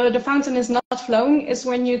the fountain is not flowing is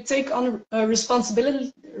when you take on a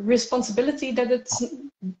responsibility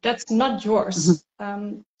that's not yours.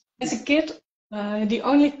 As a kid, the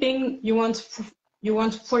only thing you want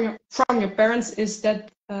from your parents is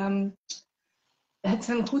that het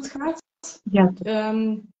hen goed gaat. Yeah.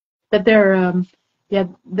 That they're yeah.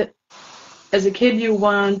 That as a kid you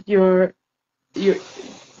want your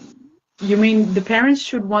you mean the parents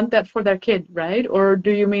should want that for their kid, right? Or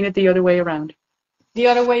do you mean it the other way around? The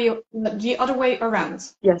other way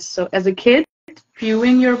around. Yes. So as a kid,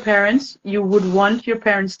 viewing your parents, you would want your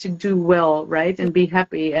parents to do well, right? And be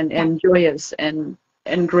happy and joyous and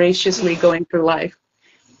graciously going through life.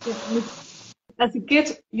 As a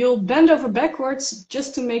kid, you'll bend over backwards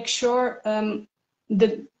just to make sure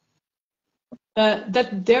that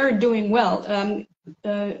they're doing well.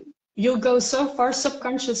 You'll go so far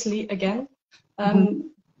subconsciously again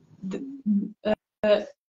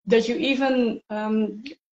that you even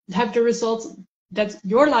have the result that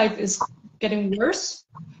your life is getting worse,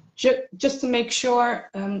 just to make sure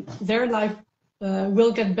their life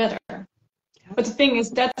will get better. But the thing is,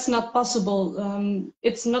 that's not possible.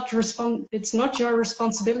 It's not your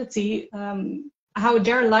responsibility how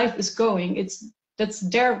their life is going. That's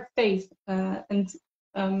their faith, and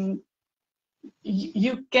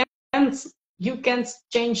you can't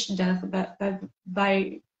change that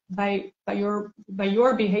by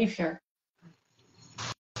your behavior.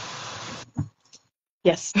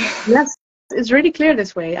 Yes. Yes. It's really clear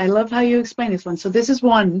this way. I love how you explain this one. So this is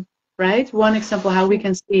one, right? One example how we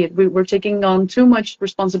can see it. We're taking on too much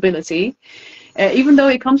responsibility, even though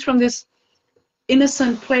it comes from this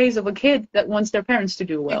innocent place of a kid that wants their parents to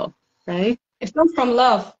do well, right? It comes from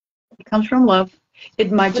love. It comes from love.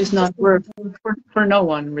 It might just not work for no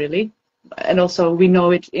one, really. And also we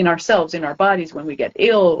know it in ourselves, in our bodies, when we get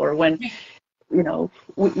ill or when, you know,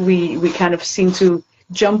 we kind of seem to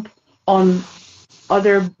jump on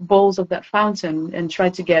other bowls of that fountain and try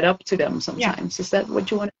to get up to them sometimes. Is that what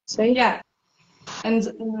you want to say? Yeah.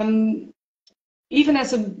 And even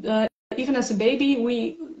as a baby,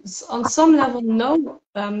 we on some level know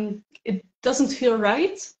it doesn't feel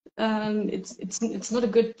right. It's not a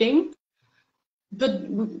good thing.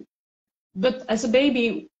 But as a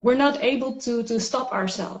baby, we're not able to stop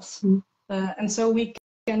ourselves, and so we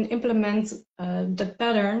can implement the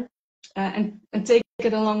pattern and take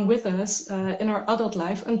it along with us in our adult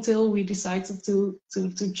life until we decide to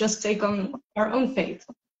just take on our own fate.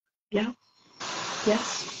 Yeah.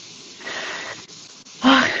 Yes.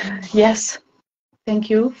 Yes. Thank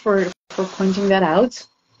you for pointing that out.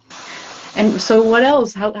 And so what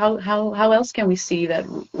else? How else can we see that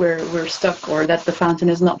we're stuck or that the fountain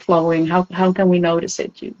is not flowing? How can we notice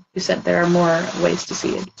it? You said there are more ways to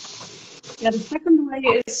see it. Yeah, the second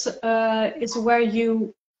way is where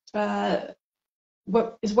you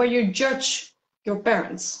where you judge your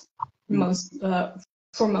parents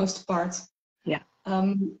for most part. Yeah.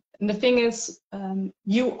 And the thing is,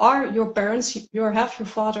 you are your parents. You half your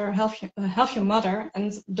father, half your mother,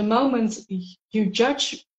 and the moment you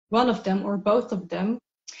judge one of them or both of them,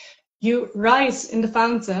 you rise in the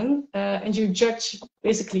fountain and you judge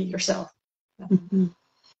basically yourself.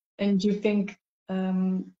 And you think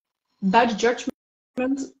by the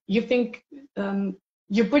judgment, you think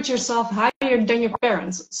you put yourself higher than your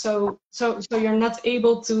parents, so you're not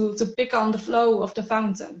able to pick on the flow of the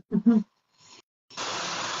fountain.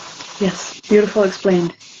 Yes, beautifully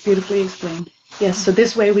explained. Yes, so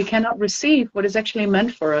this way we cannot receive what is actually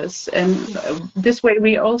meant for us, and this way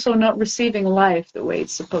we are also not receiving life the way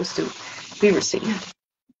it's supposed to be received.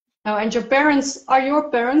 Oh, and your parents are your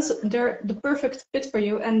parents. They're the perfect fit for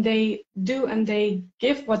you, and they do and they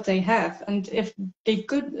give what they have. And if they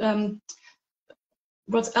could,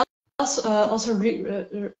 what else also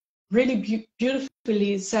really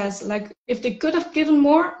beautifully says, like if they could have given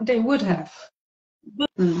more, they would have.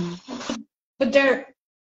 But they're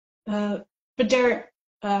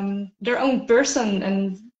their own person,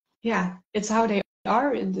 and yeah, it's how they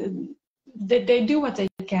are. They do what they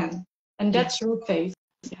can, and that's your faith.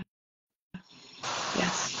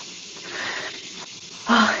 Yes.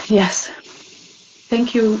 Yes.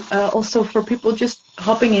 Thank you. Also for people just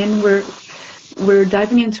hopping in, we're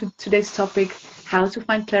diving into today's topic: how to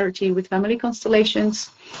find clarity with family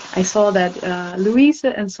constellations. I saw that Louise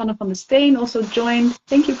and Sanne van der Steen also joined.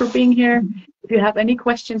 Thank you for being here. If you have any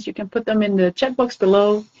questions, you can put them in the chat box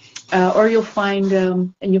below, or you'll find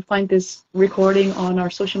this recording on our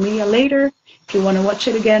social media later. If you want to watch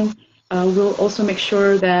it again, we'll also make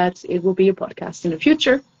sure that it will be a podcast in the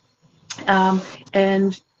future.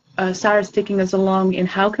 And Saar is taking us along in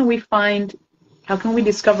how can we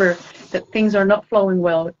discover that things are not flowing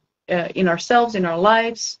well in ourselves, in our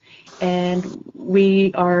lives, and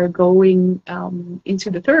we are going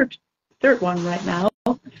into the third one right now.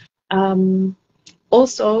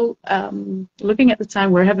 Also, looking at the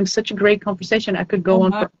time, we're having such a great conversation. I could go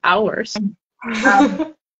on for hours.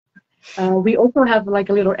 We also have like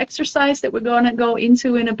a little exercise that we're going to go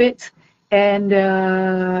into in a bit. And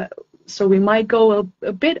so we might go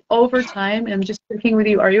a bit over time. And just checking with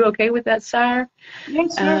you, are you okay with that, Saar?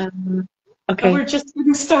 Yes, sure. Okay. We're just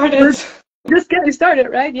getting started. We're just getting started,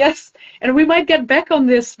 right? Yes. And we might get back on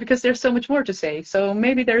this because there's so much more to say. So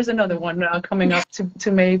maybe there's another one coming up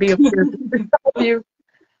to maybe appear to you.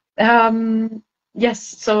 Yes,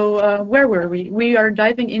 so where were we? We are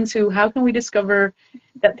diving into how can we discover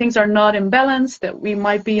that things are not in balance, that we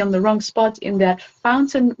might be on the wrong spot in that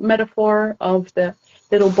fountain metaphor of the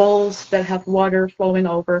little bowls that have water flowing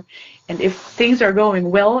over. And if things are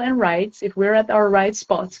going well and right, if we're at our right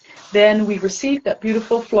spot, then we receive that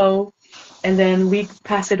beautiful flow and then we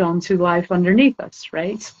pass it on to life underneath us,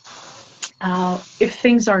 right? If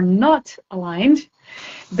things are not aligned,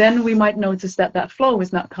 then we might notice that that flow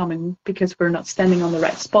is not coming because we're not standing on the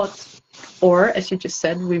right spot. Or, as you just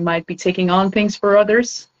said, we might be taking on things for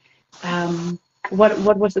others.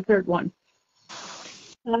 What was the third one?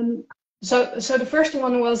 So the first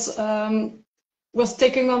one was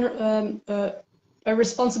taking on a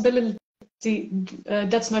responsibility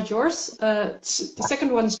that's not yours. The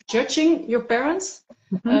second one is judging your parents.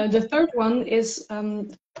 Mm-hmm. The third one is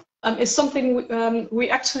something we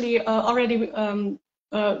actually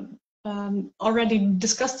already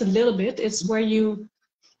discussed a little bit. It's where you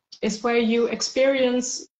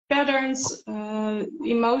experience patterns,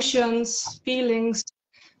 emotions, feelings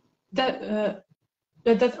that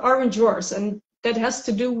aren't yours, and that has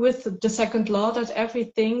to do with the second law, that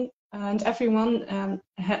everything and everyone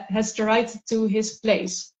has the right to his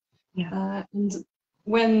place. Yeah. And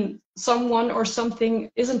when someone or something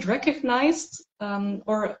isn't recognized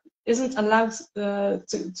or isn't allowed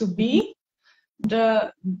to be,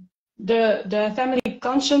 the family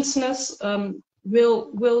consciousness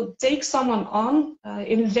will take someone on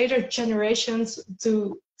in later generations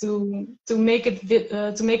to make it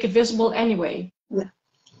visible anyway. Yeah.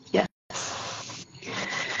 Yes.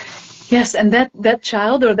 Yes, and that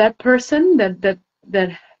child or that person that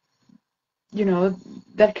you know,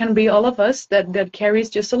 that can be all of us, that carries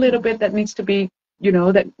just a little bit, that needs to be, you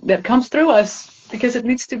know, that comes through us because it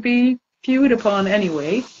needs to be viewed upon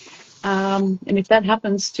anyway. And if that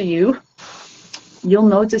happens to you, you'll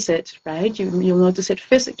notice it, right? You'll notice it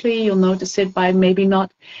physically. You'll notice it by maybe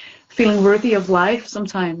not feeling worthy of life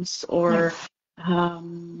sometimes, or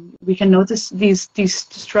we can notice these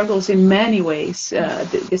struggles in many ways.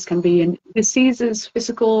 This can be in diseases,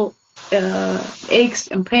 physical aches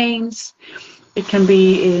and pains. It can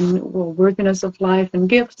be in worthiness of life and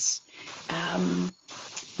gifts.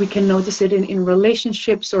 We can notice it in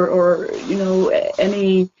relationships or you know,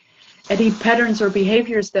 any patterns or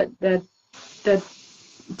behaviors that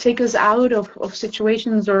take us out of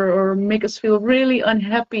situations or make us feel really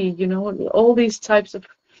unhappy. You know, all these types of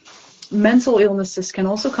mental illnesses can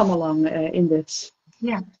also come along in this.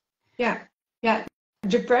 Yeah.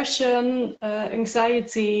 Depression,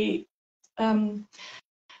 anxiety, but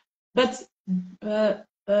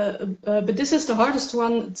this is the hardest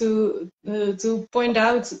one to point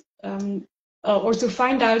out or to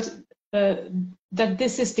find out that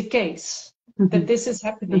this is the case, that this is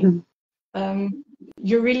happening.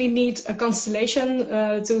 You really need a constellation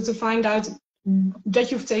to find out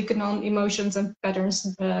that you've taken on emotions and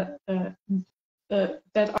patterns that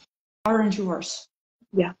aren't yours.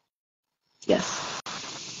 Yeah. Yes.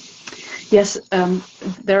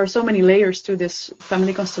 There are so many layers to this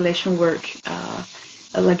family constellation work.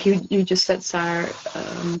 Like you just said, Saar,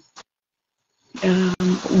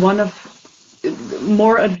 one of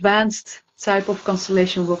more advanced type of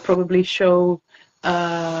constellation will probably show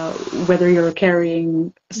whether you're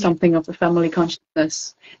carrying something of the family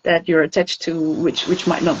consciousness that you're attached to, which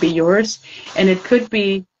might not be yours, and it could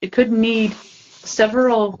need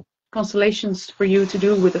several constellations for you to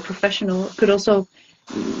do with a professional. It could also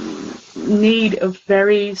need a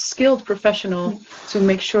very skilled professional to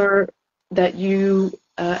make sure that you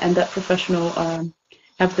and that professional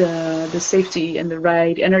have the safety and the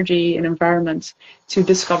right energy and environment to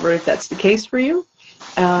discover if that's the case for you.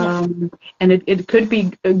 And it could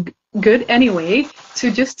be good anyway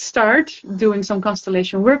to just start doing some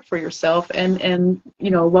constellation work for yourself and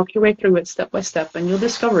you know, walk your way through it step by step, and you'll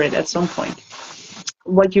discover it at some point.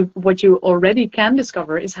 What you already can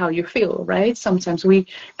discover is how you feel, right? Sometimes we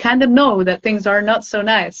kind of know that things are not so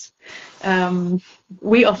nice.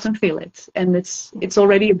 We often feel it, and it's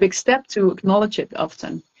already a big step to acknowledge it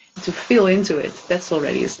often, to feel into it. That's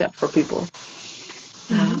already a step for people.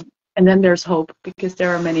 And then there's hope, because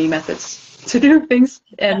there are many methods to do things,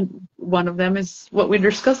 and one of them is what we're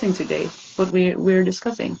discussing today, what we're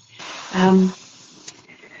discussing.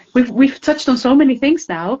 we've touched on so many things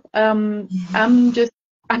now. I'm just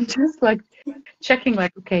like checking,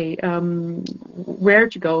 like, okay, where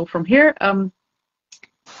to go from here.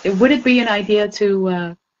 Would it be an idea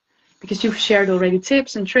to, because you've shared already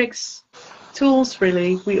tips and tricks, tools,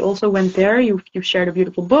 really. We also went there. You've shared a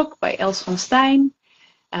beautiful book by Els van Stein.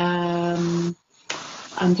 I'm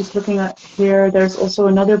just looking at here. There's also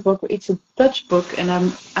another book. It's a Dutch book, and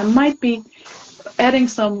I might be adding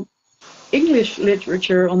some English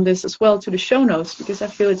literature on this as well to the show notes, because I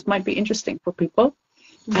feel it might be interesting for people.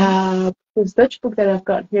 This Dutch book that I've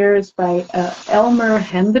got here is by Elmer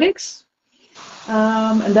Hendricks,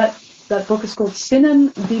 and that book is called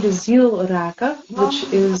Zinnen die de ziel raken, which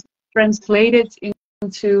is translated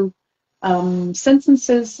into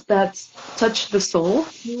sentences that touch the soul.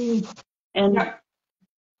 And Yeah.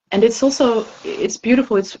 and it's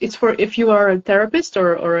beautiful. It's for if you are a therapist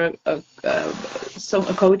or a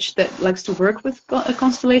coach that likes to work with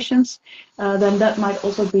constellations, then that might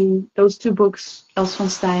also be those two books, Els van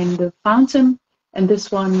Stein, The Fountain, and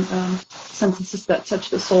this one, Sentences That Touch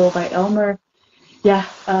the Soul by Elmer. Yeah,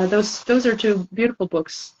 those are two beautiful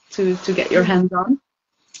books to get your hands on.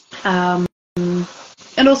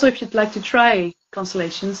 And also, if you'd like to try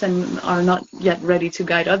constellations and are not yet ready to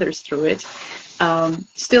guide others through it,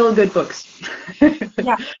 still good books.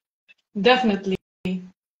 Yeah, definitely.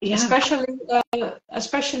 Yeah.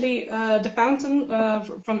 Especially The Fountain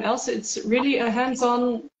from Else. It's really a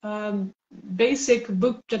hands-on, basic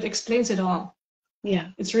book that explains it all. Yeah.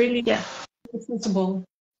 It's really accessible.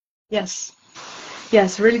 Yes.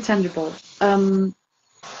 Yes, really tangible.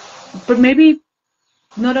 But maybe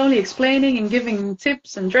not only explaining and giving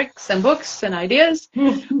tips and tricks and books and ideas,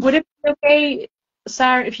 would it be okay,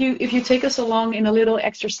 Saar, if you take us along in a little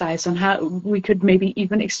exercise on how we could maybe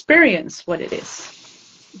even experience what it is?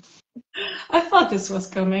 I thought this was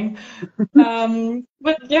coming.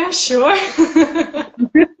 But yeah, sure.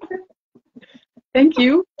 Thank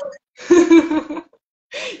you.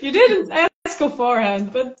 You didn't ask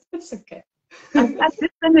beforehand, but it's okay. I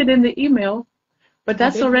did send it in the email, but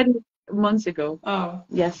that's already months ago. Oh.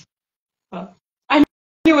 Yes. Well, I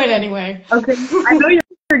knew it anyway. Okay. I know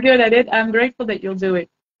you're good at it. I'm grateful that you'll do it.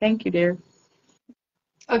 Thank you, dear.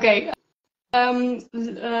 Okay. Let's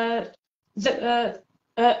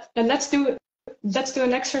do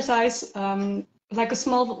an exercise, like a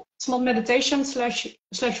small meditation slash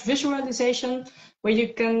visualization, where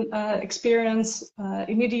you can experience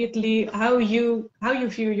immediately how you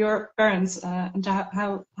view your parents and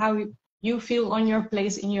how you feel on your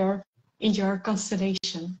place in your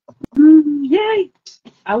constellation. Yay!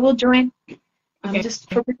 I will join. Okay. Just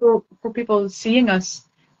for people seeing us,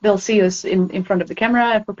 they'll see us in front of the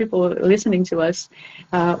camera, and for people listening to us,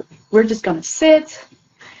 we're just gonna sit,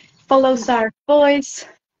 follow Saar's voice,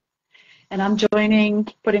 and I'm joining,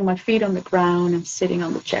 putting my feet on the ground and sitting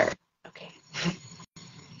on the chair. Okay.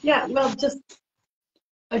 Yeah, well,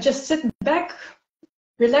 just sit back,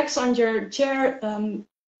 relax on your chair,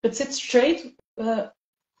 but sit straight or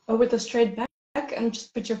with a straight back, and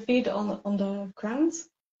just put your feet on the ground.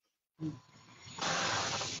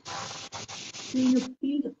 Your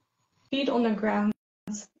feet on the ground,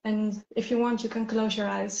 and if you want, you can close your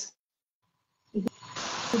eyes. If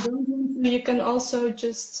you don't want to, you can also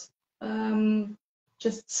just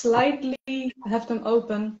slightly have them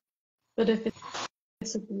open, but if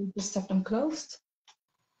it's okay, just have them closed.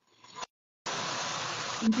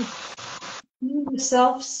 And just feel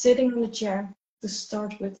yourself sitting on the chair to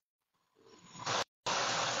start with.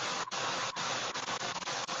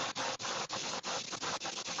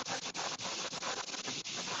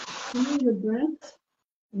 Feel your breath.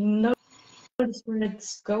 Notice where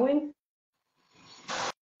it's going.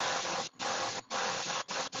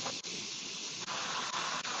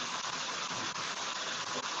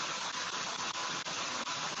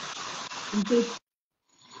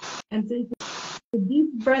 And take a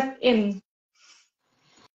deep breath in.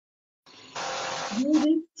 Hold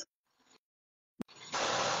it.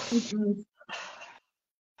 And out.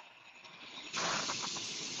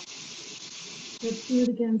 Let's do it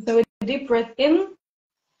again. So a deep breath in.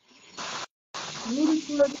 Hold it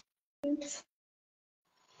for a bit.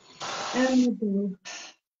 And let go.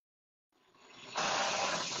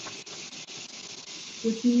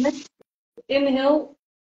 With the next inhale,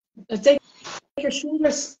 take your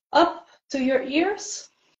shoulders up to your ears.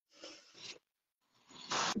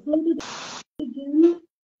 Hold it again.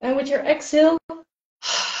 And with your exhale,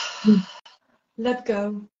 let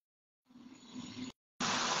go.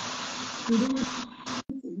 Do it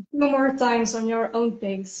 2 more times on your own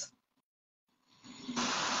pace.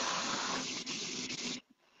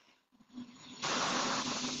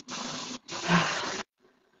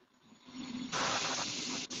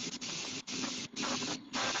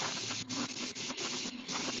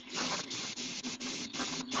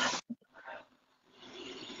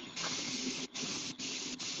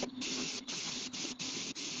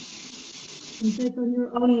 And take on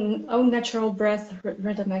your own natural breath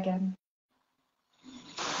rhythm again.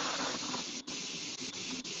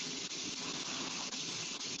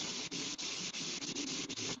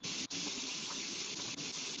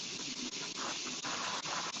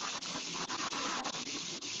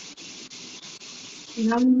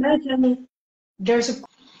 Now imagine there's a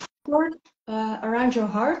cord around your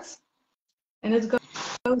heart, and it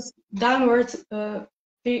goes downward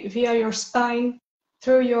via your spine,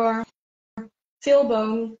 through your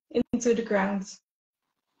tailbone into the ground.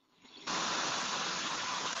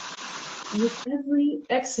 With every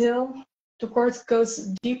exhale, the cord goes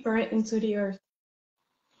deeper into the earth.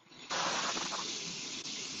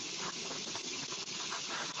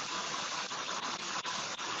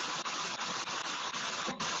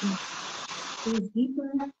 Goes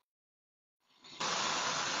deeper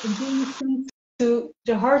until you come to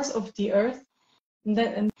the heart of the earth, and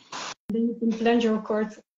then you can plant your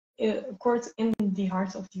cord in the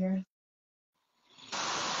heart of the earth.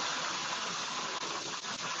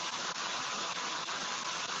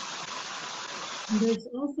 And there's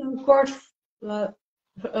also a cord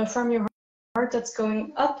from your heart that's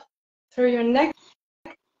going up through your neck,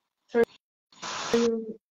 through your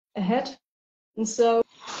head, and so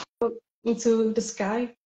into the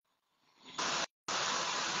sky.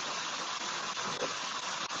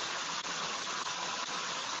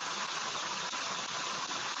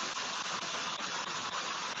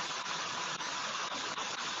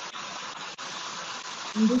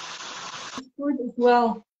 And this cord as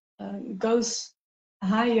well goes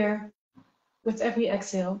higher with every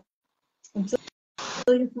exhale until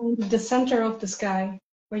you find the center of the sky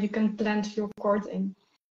where you can plant your cord in.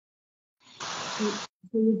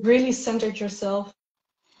 So you've really centered yourself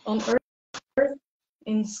on earth,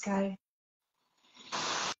 in the sky.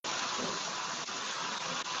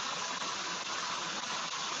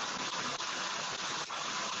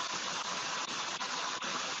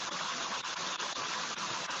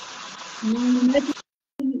 Now imagine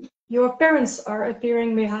your parents are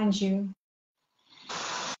appearing behind you.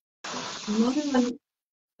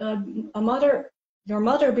 Your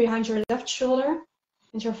mother behind your left shoulder,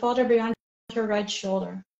 and your father behind your right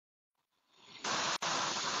shoulder.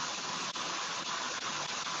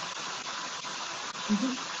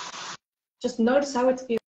 Just notice how it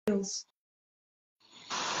feels.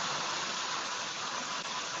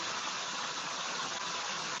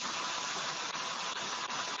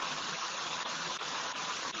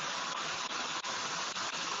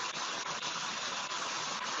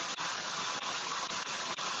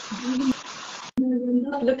 Even when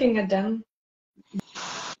you're not looking at them,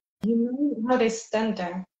 you know how they stand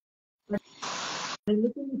there. Are they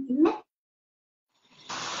looking at you?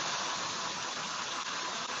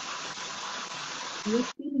 What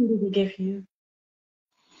feeling do they give you?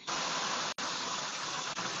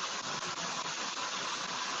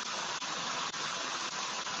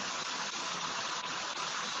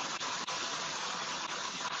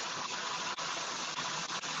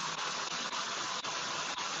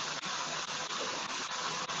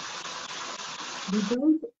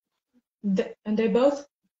 They both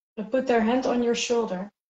put their hand on your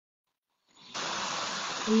shoulder.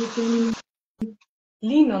 So you can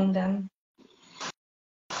lean on them.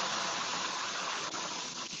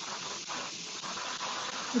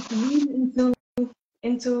 Lean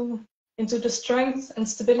into the strength and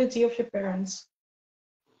stability of your parents.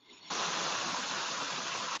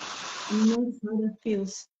 And notice how that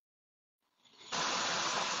feels.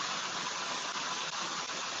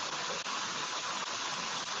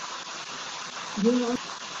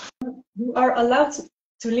 You are allowed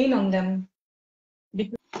to lean on them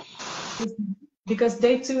because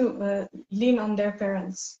they too lean on their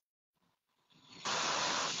parents.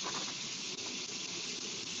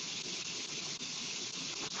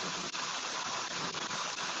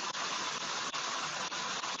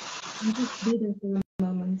 And just be there for a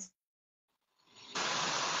moment.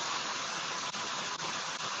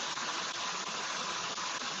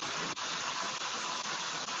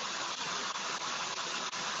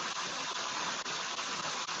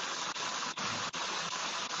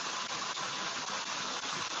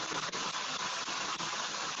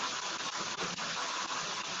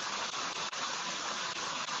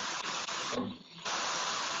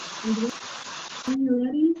 And when you're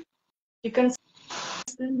ready, you can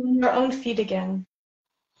stand on your own feet again.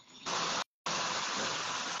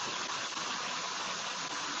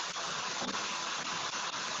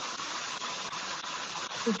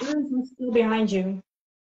 The parents are still behind you.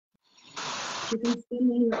 You can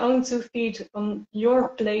stand on your own 2 feet on your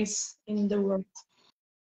place in the world.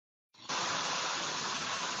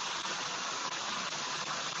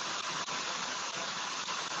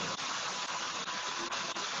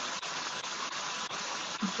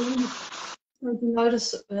 Try to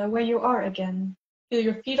notice where you are again. Feel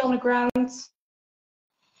your feet on the ground.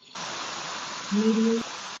 Maybe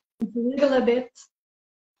wiggle a bit.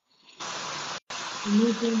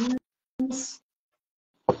 Move your hands.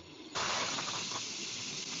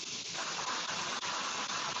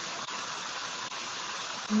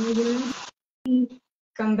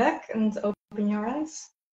 Come back and open your eyes.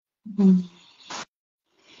 Mm.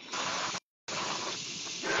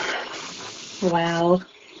 Wow.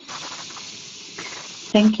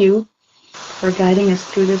 Thank you for guiding us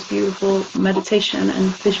through this beautiful meditation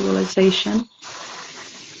and visualization.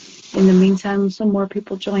 In the meantime, some more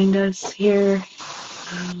people joined us here.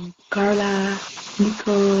 Carla,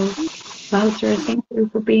 Nico, Wouter, thank you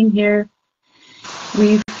for being here.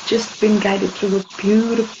 We've just been guided through a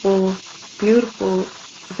beautiful, beautiful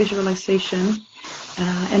visualization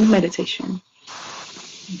and meditation,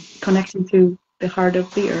 connecting to the heart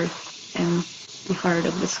of the earth and the heart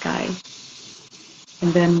of the sky.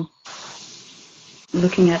 And then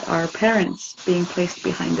looking at our parents being placed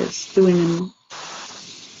behind us, doing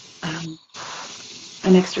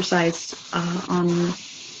an exercise on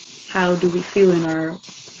how do we feel in our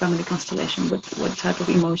family constellation, what type of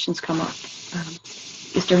emotions come up.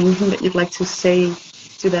 Is there anything that you'd like to say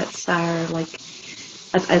to that, Saar? Like,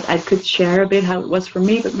 I could share a bit how it was for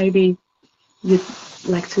me, but maybe you'd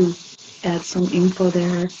like to add some info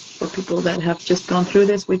there for people that have just gone through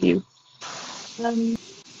this with you.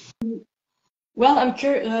 Well, I'm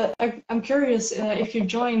curious if you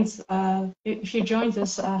joined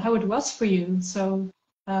us, how it was for you. So,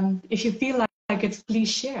 if you feel like it, please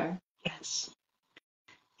share.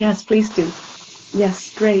 Yes, please do.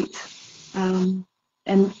 Yes, great.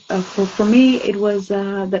 And for me, it was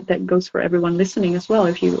that goes for everyone listening as well.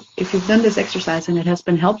 If you've done this exercise and it has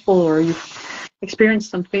been helpful, or you've experienced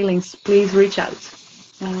some feelings, please reach out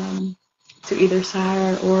to either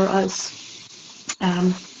Saar or us.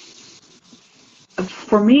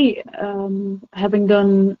 For me, having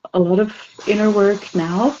done a lot of inner work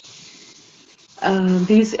now,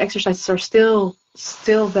 these exercises are still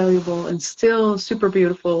valuable and still super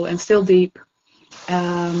beautiful and still deep.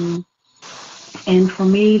 And for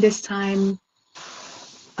me this time,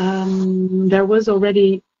 there was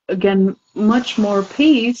already, again, much more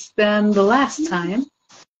peace than the last time.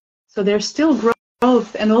 So there's still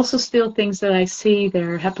growth and also still things that I see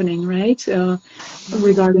there happening, right?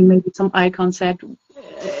 Regarding maybe some eye contact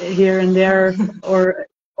here and there, or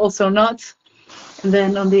also not. And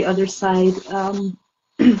then on the other side,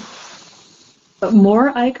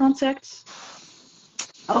 more eye contact,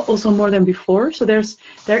 also more than before. So there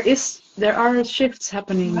are shifts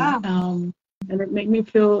happening. Wow. And it made me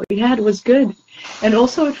feel, yeah, it was good. And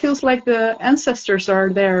also it feels like the ancestors are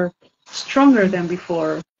there stronger than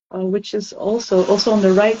before, which is also on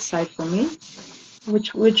the right side for me,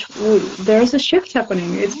 which there's a shift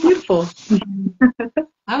happening. It's beautiful.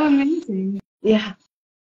 How amazing. Yeah.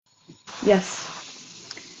 Yes.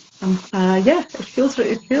 Yeah, it feels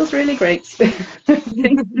really great. Yeah,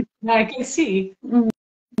 I can see.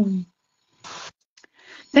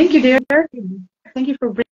 Thank you, dear. Thank you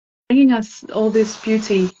for bringing us all this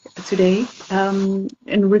beauty today. And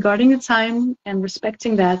regarding the time and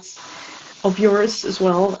respecting that of yours as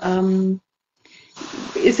well,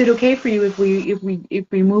 is it okay for you if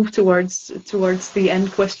we move towards the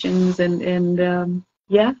end questions and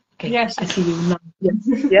yeah? Okay. Yes. I see you. Yes.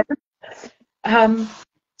 Yeah.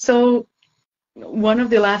 So one of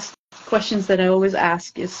the last questions that I always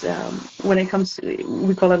ask is when it comes to,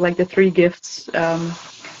 we call it like the three gifts.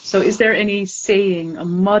 So is there any saying, a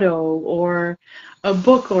motto, or a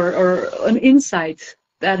book, or an insight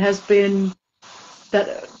that has been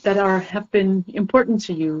have been important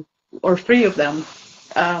to you, or three of them,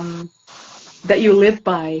 that you live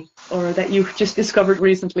by, or that you've just discovered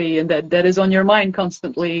recently and that is on your mind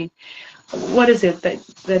constantly? What is it that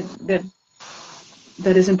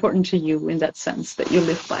is important to you in that sense, that you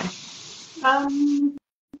live by?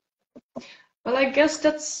 Well, I guess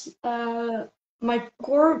that's my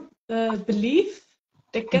core belief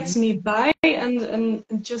that gets me by and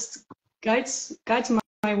just guides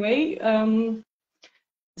my way.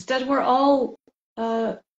 Is that we're all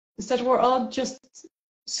just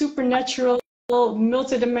supernatural,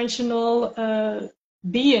 multidimensional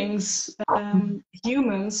beings,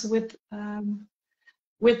 humans with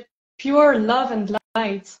pure love and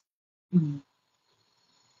light.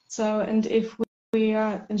 So, and if we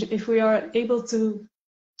are able to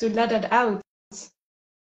let it out,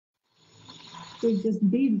 to just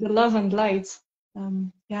be the love and light,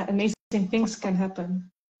 yeah, amazing things can happen.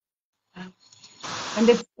 And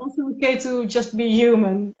it's also okay to just be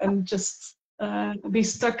human and just be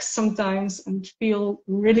stuck sometimes and feel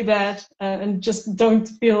really bad and just don't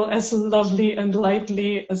feel as lovely and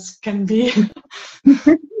lightly as can be.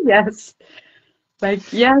 Yes.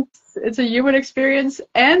 Like, yes, it's a human experience,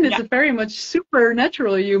 and it's Yeah. a very much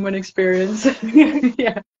supernatural human experience.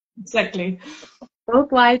 Yeah. Exactly.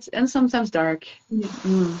 Both light and sometimes dark. Yeah.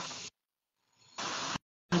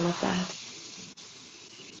 I love that.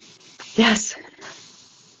 Yes.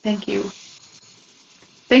 Thank you.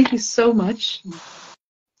 Thank you so much.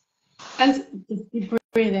 And just keep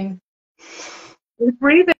breathing. Keep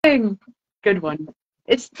breathing. Good one.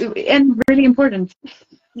 It's and really important.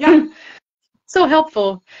 Yeah. So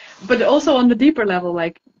helpful, but also on the deeper level,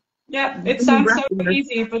 like Yeah, it doing sounds breath so work.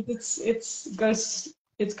 easy, but it goes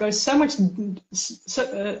so much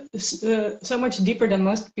so much deeper than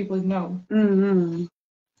most people know. Mm-hmm.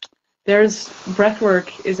 There's breath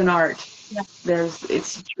work is an art. Yeah.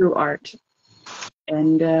 It's true art,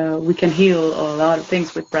 and we can heal a lot of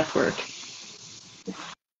things with breath work.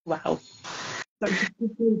 Wow. So just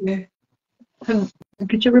keep breathing.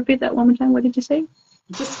 Could you repeat that one more time? What did you say?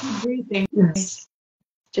 Just keep breathing. Yes.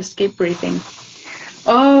 Just keep breathing.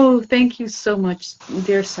 Oh, thank you so much,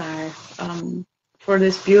 dear Saar, for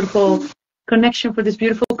this beautiful connection, for this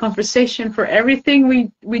beautiful conversation, for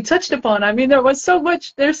everything we touched upon. I mean, there's so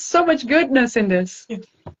much goodness in this.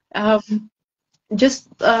 Yeah. Just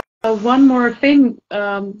one more thing.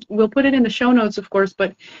 We'll put it in the show notes, of course,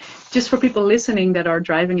 but just for people listening that are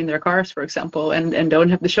driving in their cars, for example, and don't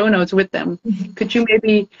have the show notes with them, could you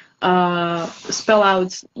maybe spell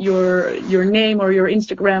out your name or your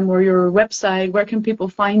Instagram or your website? Where can people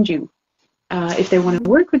find you if they want to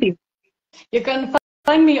work with you? You can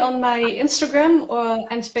find me on my Instagram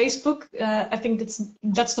and Facebook. I think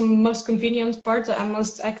that's the most convenient part. I'm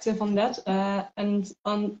most active on that. And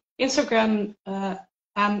on Instagram,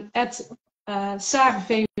 I'm at Saar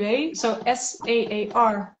VW, so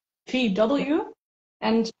SAARVW.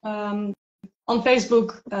 And on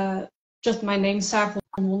Facebook, just my name, Saar van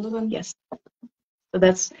Wonderen. Yes. So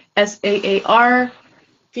that's SAAR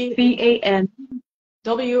VAN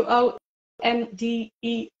WONDEREN.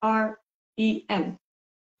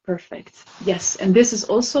 Perfect. Yes, and this is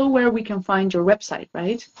also where we can find your website,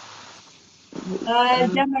 right?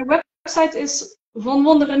 Yeah, my website is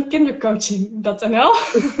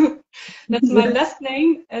vanwonderenkindercoaching.nl. That's my last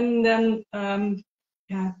name, and then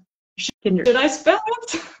yeah, should I spell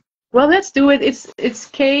it? Well, let's do it. It's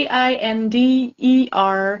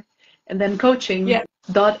KINDER and then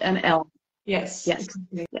coaching.nl. Yes. Yes.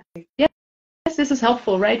 Exactly. Yeah. Yes, this is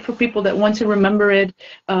helpful, right, for people that want to remember it,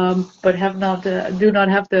 but have not do not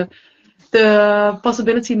have the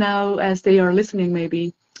possibility now as they are listening,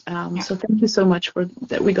 maybe. So thank you so much for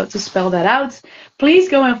that. We got to spell that out. Please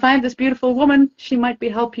go and find this beautiful woman. She might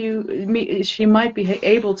be She might be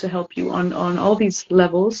able to help you on all these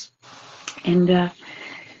levels. And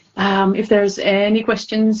if there's any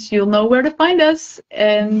questions, you'll know where to find us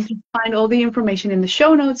and find all the information in the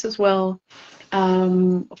show notes as well.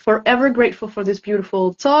 Forever grateful for this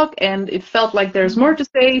beautiful talk, and it felt like there's more to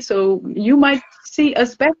say, so you might see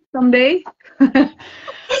us back someday.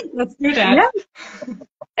 Let's do that. Yeah.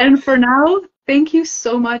 And for now, thank you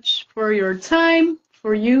so much for your time,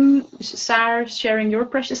 for you, Saar, sharing your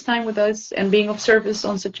precious time with us and being of service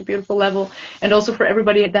on such a beautiful level, and also for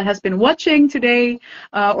everybody that has been watching today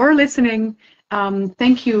or listening.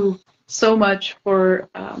 Thank you so much for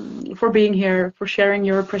being here, for sharing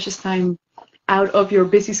your precious time out of your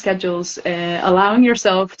busy schedules, allowing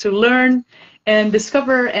yourself to learn and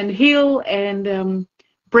discover and heal and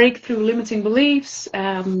break through limiting beliefs.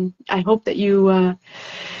 I hope that you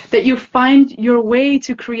find your way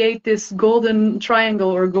to create this golden triangle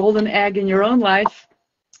or golden egg in your own life,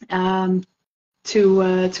 to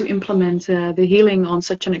implement the healing on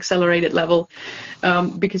such an accelerated level,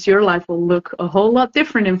 because your life will look a whole lot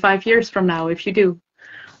different in 5 years from now if you do.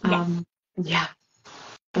 Yeah.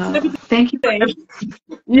 Thank you.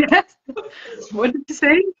 Yes. What did you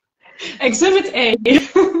say? Exhibit A. Yeah,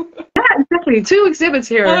 exactly. 2 exhibits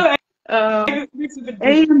here. Exhibit B.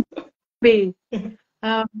 A and B.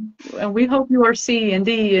 And we hope you are C and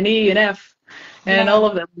D and E and F and all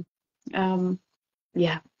of them.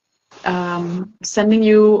 Sending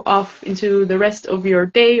you off into the rest of your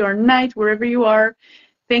day or night, wherever you are.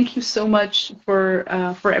 Thank you so much for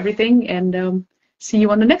everything, and see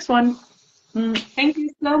you on the next one. Thank you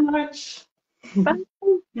so much. Bye.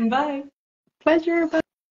 Bye. Pleasure.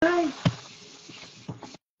 Bye.